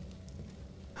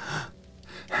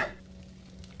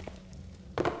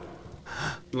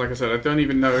 Like I said, I don't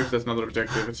even know if there's another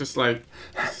objective. It's just like...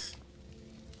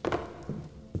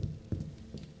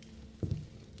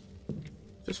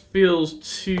 just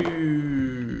feels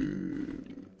too...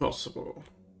 possible.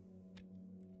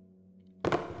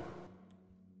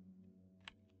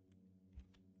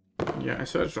 Yeah, I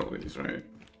searched all these, right?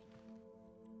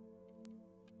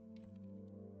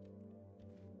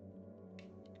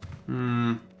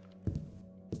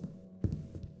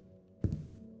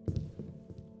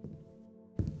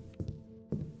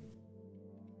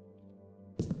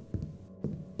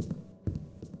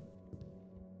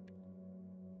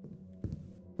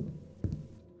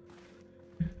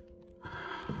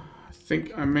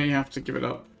 think I may have to give it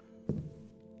up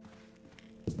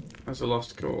as a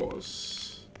lost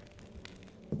cause.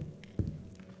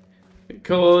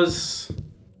 Because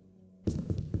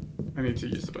I need to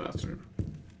use the bathroom.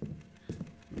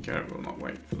 Okay, I will not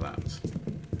wait for that.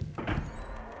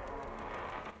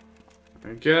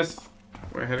 I guess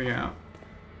we're heading out.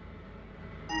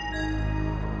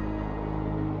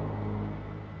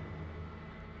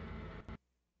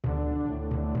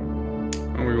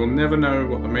 And we will never know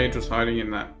what the mage was hiding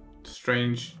in that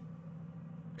strange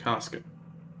casket.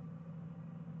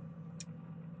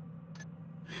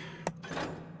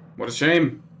 What a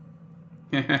shame.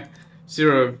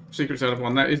 0 secrets out of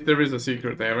 1. There is a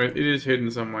secret there. It is hidden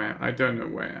somewhere. I don't know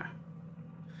where.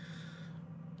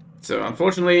 So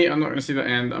unfortunately, I'm not going to see the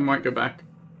end. I might go back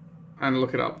and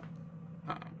look it up.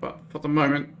 But for the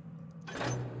moment,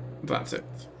 that's it.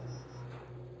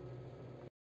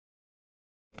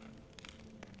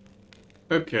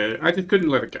 Okay, I just couldn't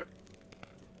let it go.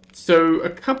 So a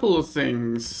couple of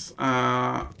things.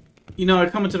 You know, I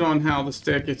commented on how the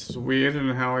staircase is weird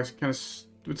and how I kind of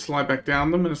would slide back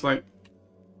down them, and it's like,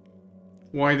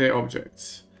 why are they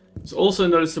objects? It's also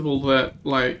noticeable that,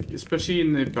 like, especially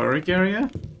in the Burrick area.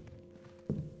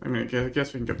 I mean, I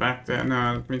guess we can get back there.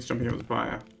 No, that means jumping over the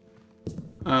fire.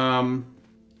 It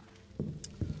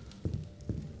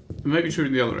might be true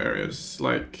in the other areas.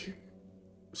 Like,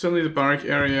 certainly the Burrick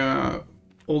area,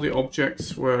 all the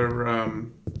objects were,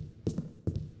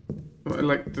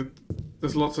 like,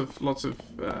 there's lots of,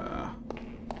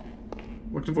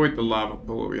 we can avoid the lava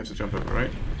pool we have to jump over,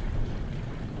 right?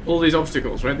 All these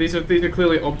obstacles, right? These are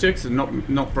clearly objects and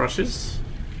not brushes,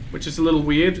 which is a little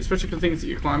weird, especially for things that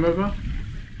you climb over.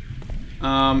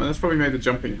 And that's probably made the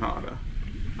jumping harder.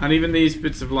 And even these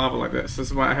bits of lava like this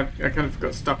is why I kind of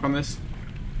got stuck on this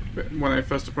when I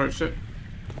first approached it.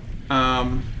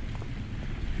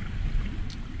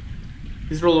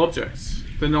 These are all objects.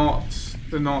 They're not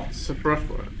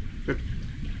brushwork.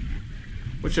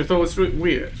 Which I thought was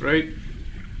weird, right?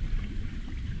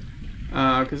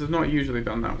 Because it's not usually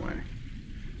done that way.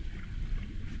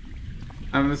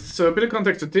 And so a bit of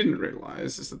context I didn't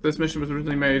realize is that this mission was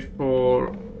originally made for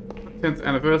a 10th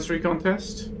anniversary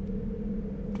contest,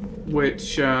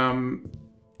 which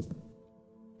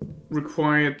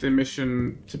required the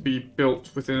mission to be built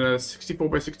within a 64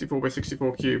 by 64 by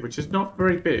 64 cube, which is not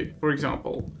very big. For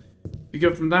example, you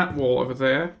go from that wall over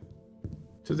there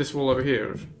to this wall over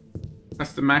here.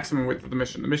 That's the maximum width of the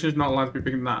mission. The mission is not allowed to be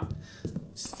bigger than that.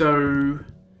 So,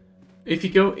 if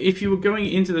you were going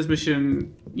into this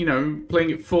mission, you know, playing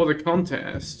it for the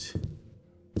contest,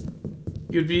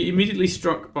 you'd be immediately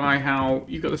struck by how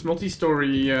you've got this multi-story,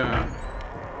 you know,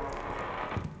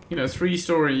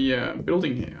 3-story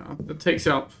building here that takes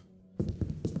up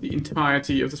the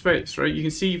entirety of the space, right? You can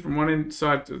see from one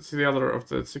side to the other of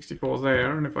the 64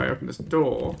 there, and if I open this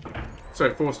door,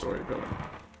 sorry, 4-story building,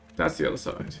 that's the other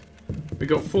side. We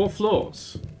got 4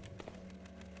 floors.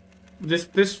 This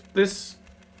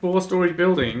 4-story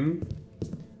building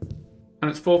and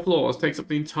its 4 floors takes up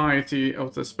the entirety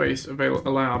of the space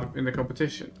allowed in the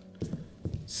competition.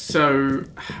 So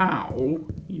how,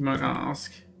 you might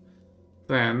ask,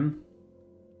 then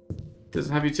does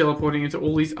it have you teleporting into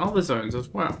all these other zones as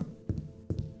well?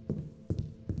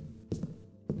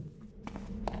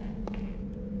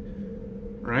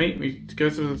 Right, we go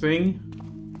through the thing.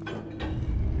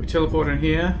 We teleport in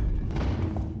here.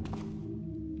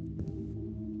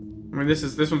 I mean, this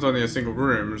one's only a single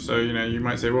room, so you know you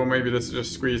might say, well, maybe this is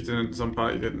just squeezed in into some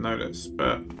part you didn't notice.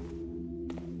 But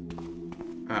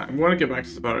I want to get back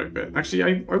to the Burrick bit.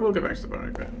 Actually, I will get back to the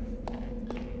Burrick bit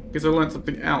because I learned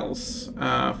something else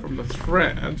from the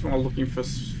thread while looking for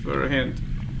a hint.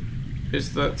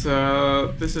 Is that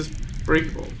this is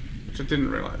breakable, which I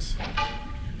didn't realize.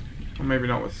 Or maybe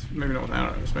not with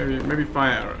arrows. Maybe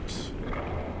fire arrows.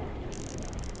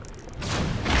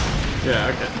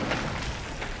 Yeah, okay.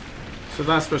 So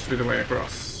that's supposed to be the way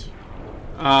across.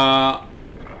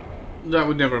 That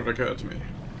would never have occurred to me.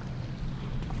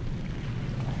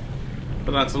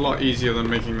 But that's a lot easier than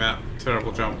making that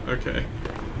terrible jump. Okay.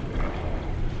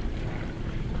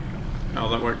 Oh,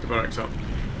 that worked the barracks up.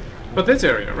 But this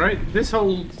area, right? This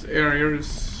whole area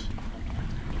is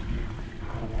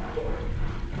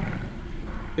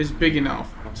big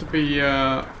enough to be,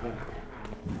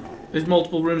 there's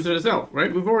multiple rooms in itself,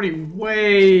 right? We've already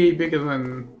way bigger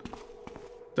than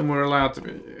we're allowed to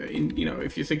be. You know,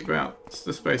 if you think about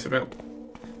the space available.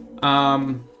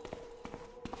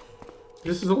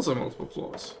 This is also multiple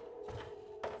floors.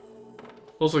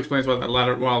 Also explains why that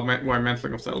ladder, why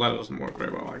mantling off that ladder doesn't work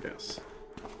very well, I guess.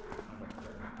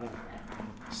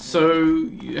 So,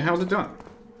 how's it done?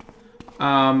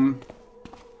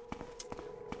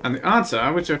 And the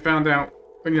answer, which I found out,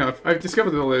 you know, I've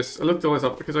discovered all this, I looked all this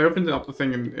up because I opened up the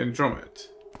thing in Andromeda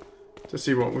to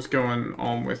see what was going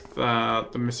on with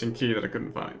the missing key that I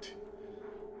couldn't find.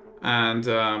 And,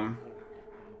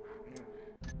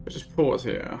 let's just pause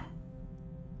here.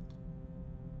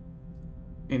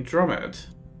 Andromeda.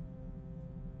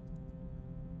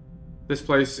 This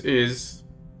place is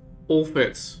all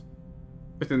fits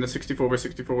within the 64 by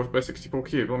 64 by 64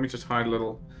 cube. Let me just hide a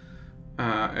little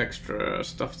extra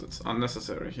stuff that's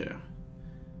unnecessary here.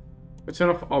 We turn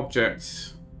off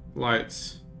objects,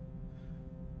 lights,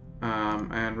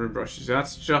 and room brushes.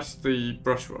 That's just the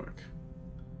brushwork.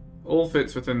 All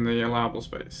fits within the allowable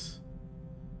space.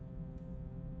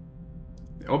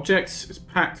 The objects is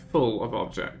packed full of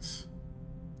objects.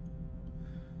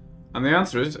 And the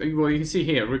answer is, well, you can see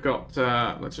here, we've got,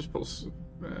 let's just pull some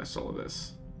of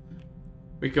this.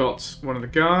 We got one of the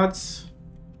guards.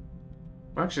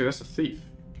 Well, actually, that's a thief.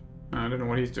 I don't know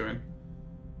what he's doing.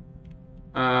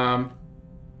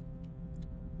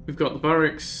 We've got the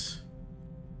barracks.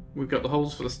 We've got the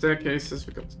holes for the staircases.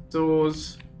 We've got the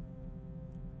doors.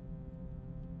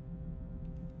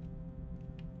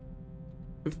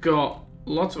 We've got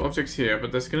lots of objects here,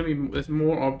 but there's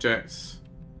more objects.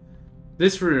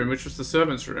 This room, which was the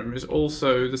servants' room, is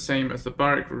also the same as the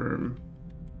barrack room.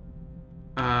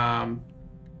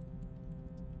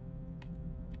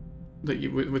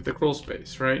 With the crawl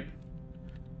space, right?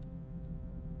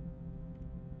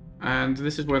 And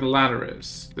this is where the ladder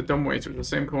is. The dumbwaiter is the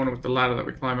same corner with the ladder that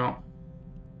we climb up.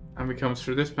 And we come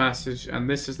through this passage, and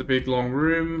this is the big long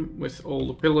room with all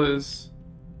the pillars.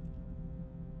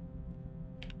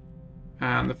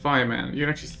 And the fireman. You can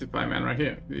actually see the fireman right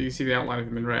here. You can see the outline of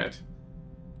him in red.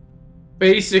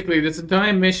 Basically, this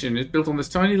entire mission is built on this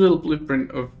tiny little blueprint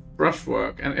of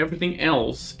brushwork, and everything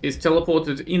else is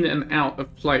teleported in and out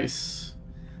of place.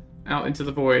 Out into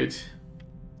the void.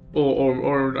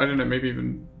 Or I don't know, maybe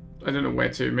even... I don't know where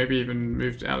to. Maybe even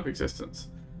moved out of existence.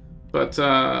 But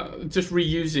just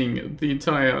reusing the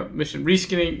entire mission.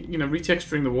 Reskinning, you know,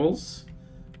 retexturing the walls.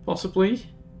 Possibly.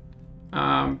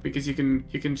 Because you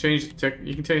can change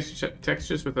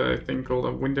textures with a thing called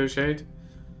a window shade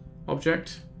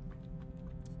object,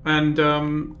 and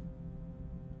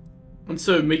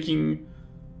so making,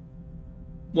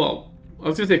 well, I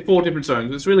was going to say 4 different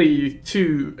zones. It's really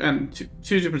two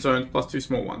different zones plus 2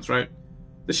 small ones, right?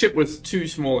 The ship was 2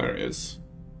 small areas,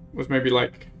 was maybe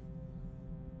like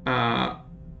a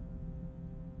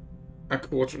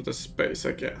quarter of the space,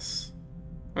 I guess.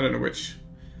 I don't know which.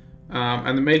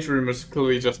 And the major room was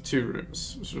clearly just 2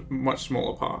 rooms, sort of much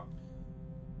smaller part.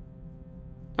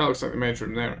 That looks like the major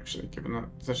room there, actually, given that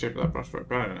the shape of that brushwork,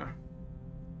 but I don't know.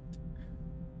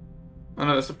 Oh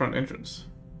no, that's the front entrance.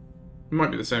 It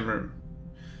might be the same room.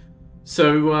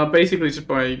 So basically, just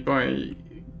by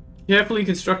carefully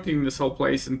constructing this whole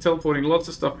place and teleporting lots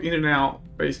of stuff in and out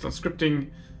based on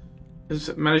scripting,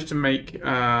 has managed to make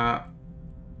a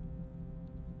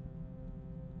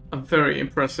very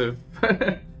impressive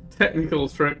technical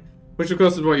trick, which of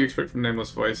course is what you expect from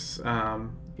Nameless Voice.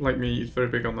 Like me, he's very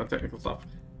big on the technical stuff.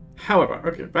 However,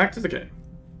 okay, back to the game.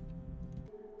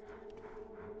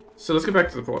 So let's go back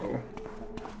to the portal.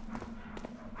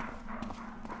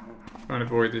 Trying to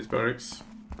avoid these barracks.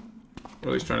 Or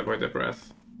at least trying to avoid their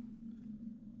breath.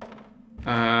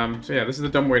 So yeah, this is the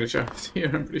dumbwaiter shaft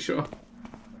here, I'm pretty sure.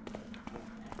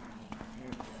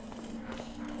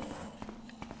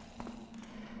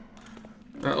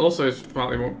 That also is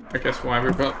partly, I guess, why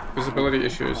we've got visibility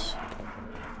issues.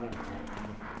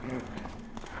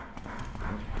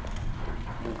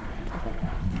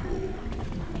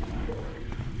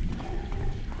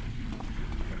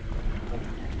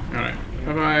 Alright,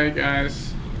 bye-bye,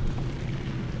 guys.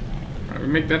 Alright, we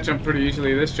make that jump pretty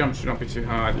easily. This jump should not be too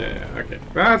hard. Yeah, okay.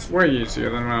 That's way easier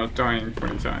than when I was dying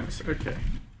 20 times. Okay.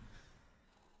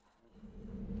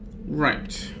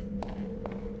 Right.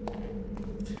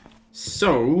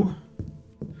 So,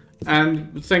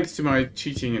 and thanks to my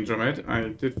cheating Andromeda, I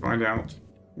did find out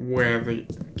where the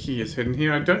key is hidden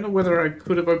here. I don't know whether I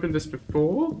could have opened this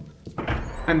before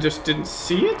and just didn't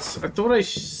see it. I thought I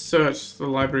searched the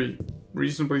library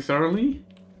reasonably thoroughly,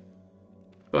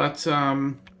 but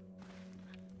down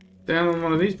on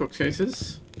one of these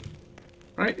bookcases,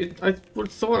 right? I would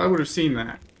have thought I would have seen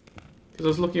that because I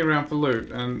was looking around for loot,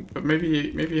 but maybe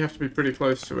you have to be pretty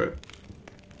close to it.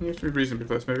 You have to be reasonably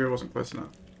close. Maybe I wasn't close enough.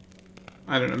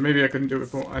 I don't know. Maybe I couldn't do it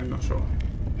before. I'm not sure.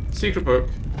 Secret book.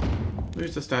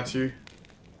 Lose the statue.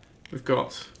 We've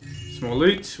got small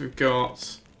loot. We've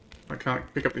got... I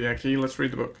can't pick up the air key. Let's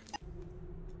read the book.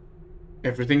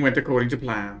 Everything went according to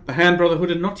plan. The Hand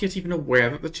Brotherhood are not yet even aware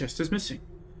that the chest is missing.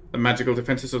 The magical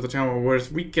defenses of the tower were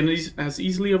as weak and as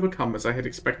easily overcome as I had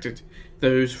expected.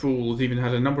 Those fools even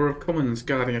had a number of commons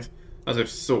guarding it, as if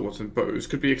swords and bows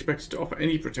could be expected to offer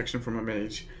any protection from a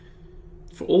mage.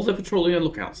 For all their patrolling and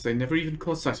lookouts, they never even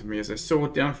caught sight of me as I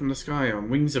soared down from the sky on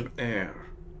wings of air.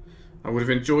 I would have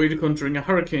enjoyed conjuring a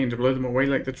hurricane to blow them away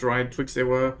like the dried twigs they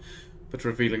were, but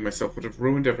revealing myself would have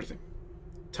ruined everything.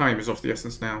 Time is of the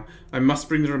essence now. I must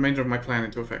bring the remainder of my plan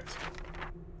into effect.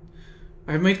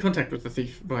 I have made contact with the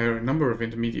thief via a number of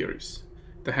intermediaries.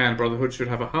 The Hand Brotherhood should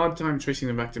have a hard time tracing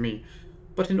them back to me,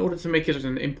 but in order to make it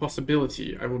an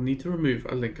impossibility, I will need to remove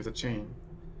a link of the chain.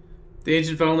 The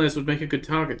Ancient Valnes would make a good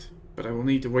target, but I will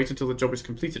need to wait until the job is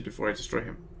completed before I destroy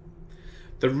him.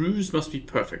 The ruse must be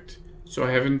perfect, so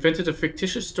I have invented a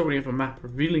fictitious story of a map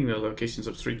revealing the locations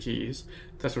of 3 keys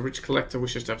that a rich collector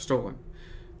wishes to have stolen,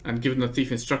 and given the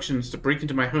thief instructions to break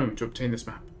into my home to obtain this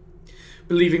map.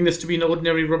 Believing this to be an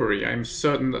ordinary robbery, I am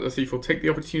certain that the thief will take the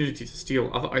opportunity to steal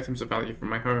other items of value from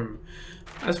my home,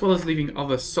 as well as leaving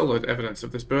other solid evidence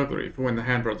of this burglary for when the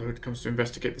Hand Brotherhood comes to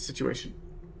investigate the situation.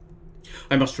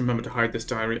 I must remember to hide this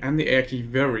diary and the air key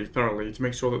very thoroughly to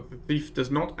make sure that the thief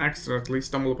does not accidentally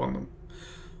stumble upon them.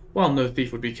 While no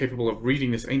thief would be capable of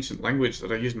reading this ancient language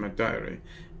that I use in my diary,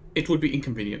 it would be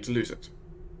inconvenient to lose it.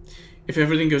 If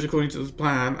everything goes according to the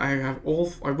plan, I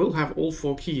will have all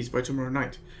 4 keys by tomorrow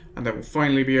night, and I will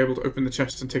finally be able to open the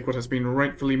chest and take what has been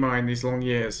rightfully mine these long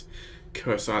years.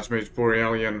 Curse Archmage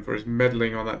Borealion for his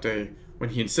meddling on that day,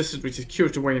 when he insisted we secure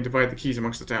it away and divide the keys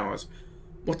amongst the towers.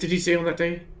 What did he say on that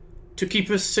day? To keep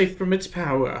us safe from its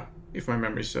power, if my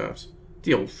memory serves.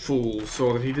 The old fool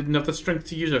saw that he didn't have the strength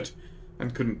to use it,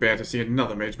 and couldn't bear to see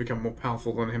another mage become more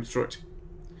powerful than him through it.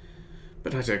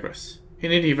 But I digress.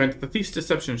 In any event, the thief's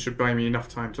deception should buy me enough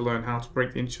time to learn how to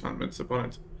break the enchantments upon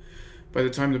it. By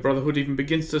the time the Brotherhood even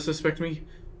begins to suspect me,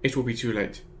 it will be too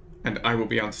late, and I will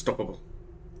be unstoppable.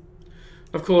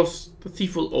 Of course, the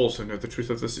thief will also know the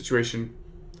truth of the situation,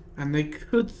 and they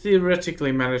could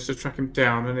theoretically manage to track him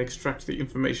down and extract the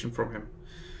information from him.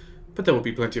 But there will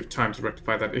be plenty of time to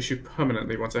rectify that issue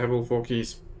permanently once I have all 4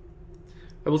 keys.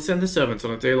 I will send the servants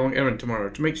on a day-long errand tomorrow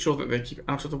to make sure that they keep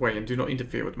out of the way and do not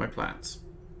interfere with my plans.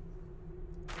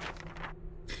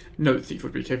 No thief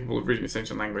would be capable of reading this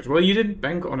ancient language. Well, you didn't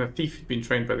bank on a thief who'd been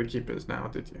trained by the keepers now,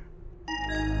 did you?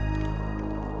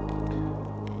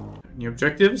 New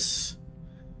objectives?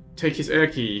 Take his air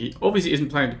key. He obviously isn't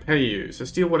planning to pay you, so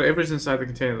steal whatever is inside the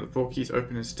container that the 4 keys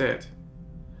open instead.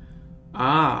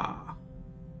 Ah.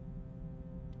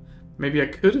 Maybe I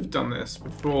could have done this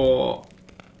before...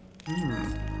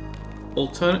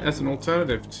 as an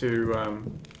alternative to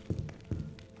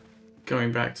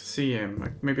going back to see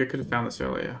him. Maybe I could have found this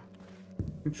earlier.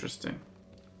 Interesting.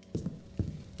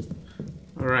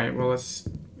 Alright, well,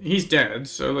 he's dead,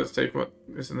 so let's take what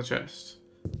is in the chest.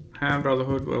 Hand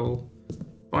Brotherhood will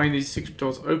find these secret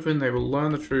doors open. They will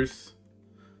learn the truth,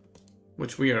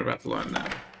 which we are about to learn now.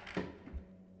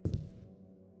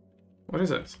 What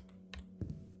is it?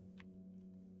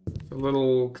 A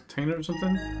little container or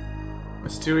something?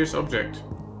 Mysterious object.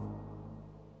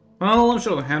 Well, I'm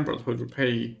sure the Hand Brotherhood would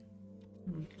pay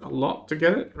a lot to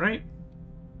get it, right?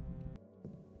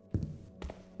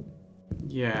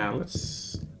 Yeah,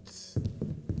 let's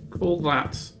call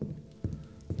that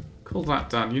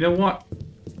done. You know what?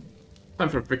 Time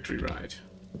for a victory ride.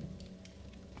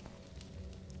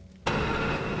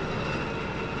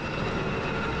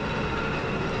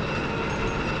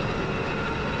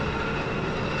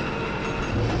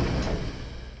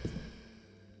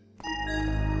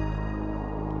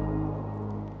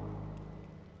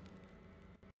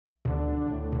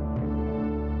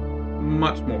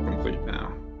 Much more complete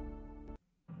now.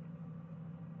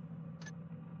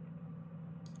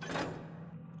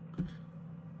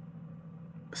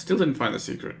 Still didn't find the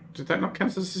secret. Did that not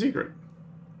count as a secret?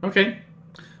 Okay.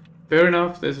 Fair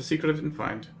enough, there's a secret I didn't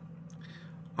find.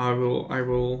 I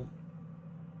will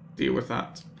deal with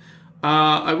that.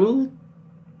 I will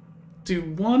do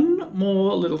one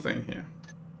more little thing here.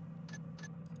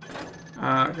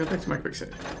 Go back to my quick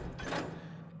save.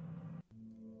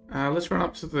 Let's run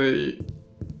up to the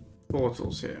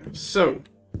portals here. So,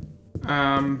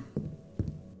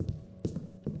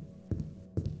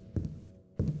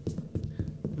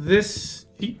 this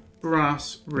deep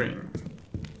brass ring.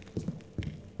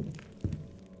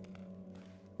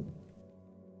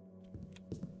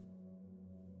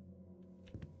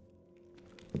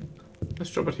 Let's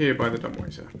drop it here by the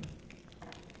dumbwaiter.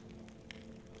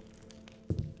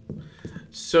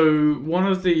 So, one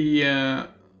of the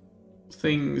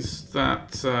things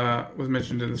that was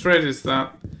mentioned in the thread is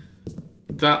that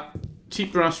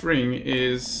cheap brass ring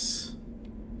is...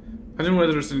 I don't know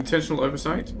whether it's an intentional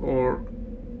oversight or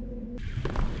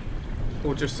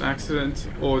or just accident,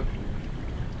 or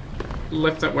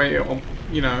left that way on,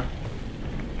 you know,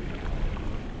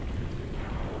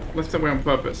 left that way on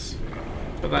purpose.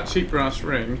 But that cheap brass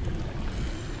ring,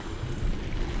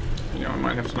 you know, I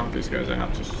might have to knock these guys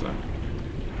out just so.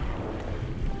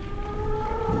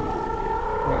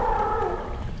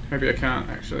 Well, maybe I can't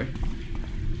actually.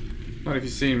 Not if you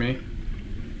see me.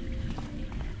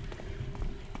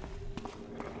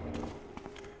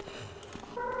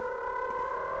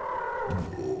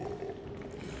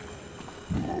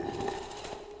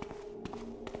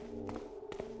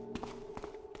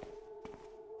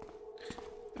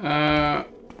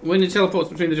 When it teleports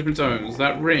between the different zones,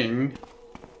 that ring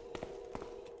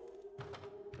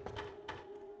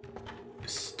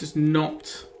does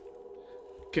not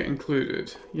get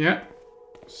included. Yeah.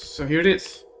 So here it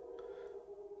is.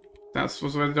 That's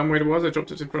where the dumbwaiter was. I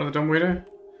dropped it in front of the dumbwaiter,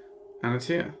 and it's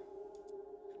here.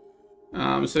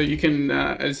 So you can,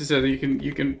 as I said, you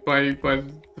can by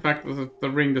the fact that the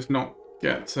ring does not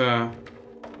get spawned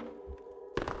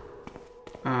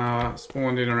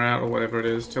in or out or whatever it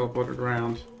is, teleported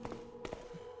around.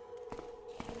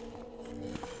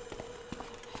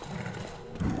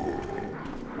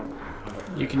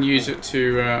 You can use it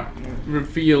to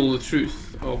reveal the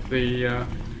truth of the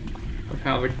of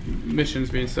how the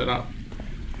mission's been set up.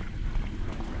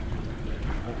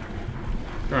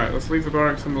 Alright, let's leave the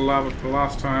barracks on the lava for the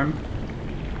last time.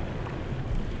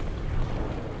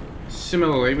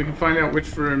 Similarly, we can find out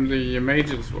which room the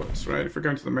Majors was, right? If we're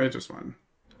going to the Majors one.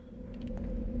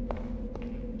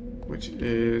 Which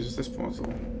is this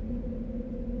portal.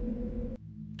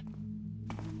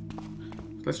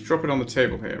 Let's drop it on the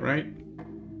table here, right?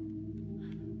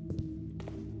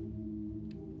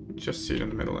 Just see it in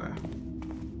the middle there.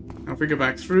 Now if we go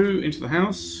back through into the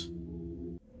house,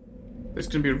 there's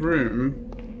going to be a room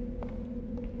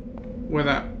where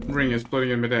that ring is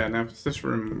floating in midair. Now if it's this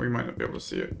room, we might not be able to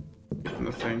see it in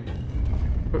the thing.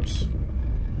 Whoops.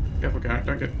 Careful, Garrett,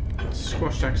 don't get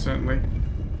squashed accidentally.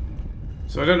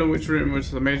 So I don't know which room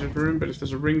was the major room, but if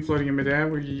there's a ring floating in midair,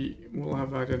 we will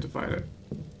have identified it.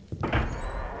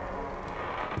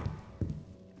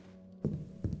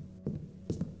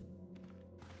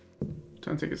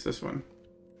 Don't think it's this one.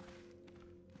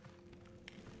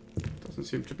 Doesn't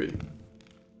seem to be.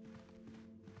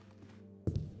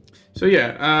 So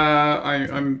yeah,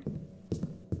 I'm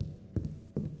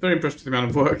very impressed with the amount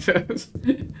of work.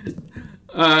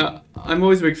 I'm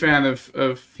always a big fan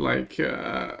of like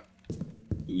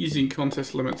using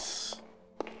contest limits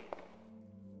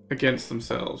against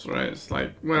themselves, right? It's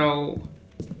like, well,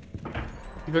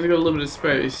 you've only got a limited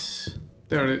space.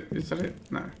 There it is. Is that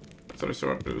it? No. I thought I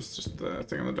saw it, but it was just the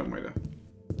thing on the dumbwaiter.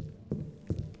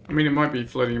 I mean, it might be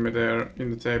floating in midair in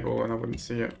the table and I wouldn't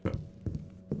see it, but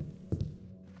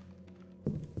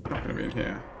not going to be in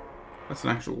here. That's an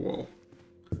actual wall.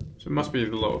 So it must be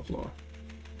the lower floor.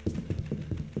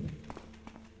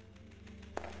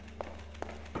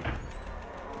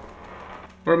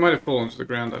 Or it might have fallen to the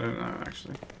ground, I don't know,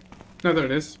 actually. No, there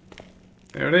it is.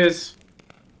 There it is.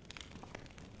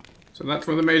 So that's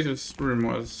where the Major's room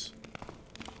was.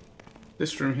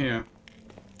 This room here.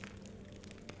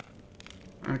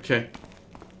 Okay.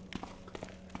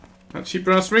 That cheap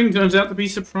brass ring turns out to be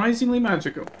surprisingly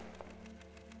magical.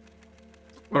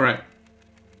 Alright.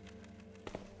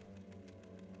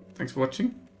 Thanks for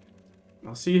watching.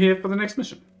 I'll see you here for the next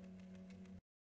mission.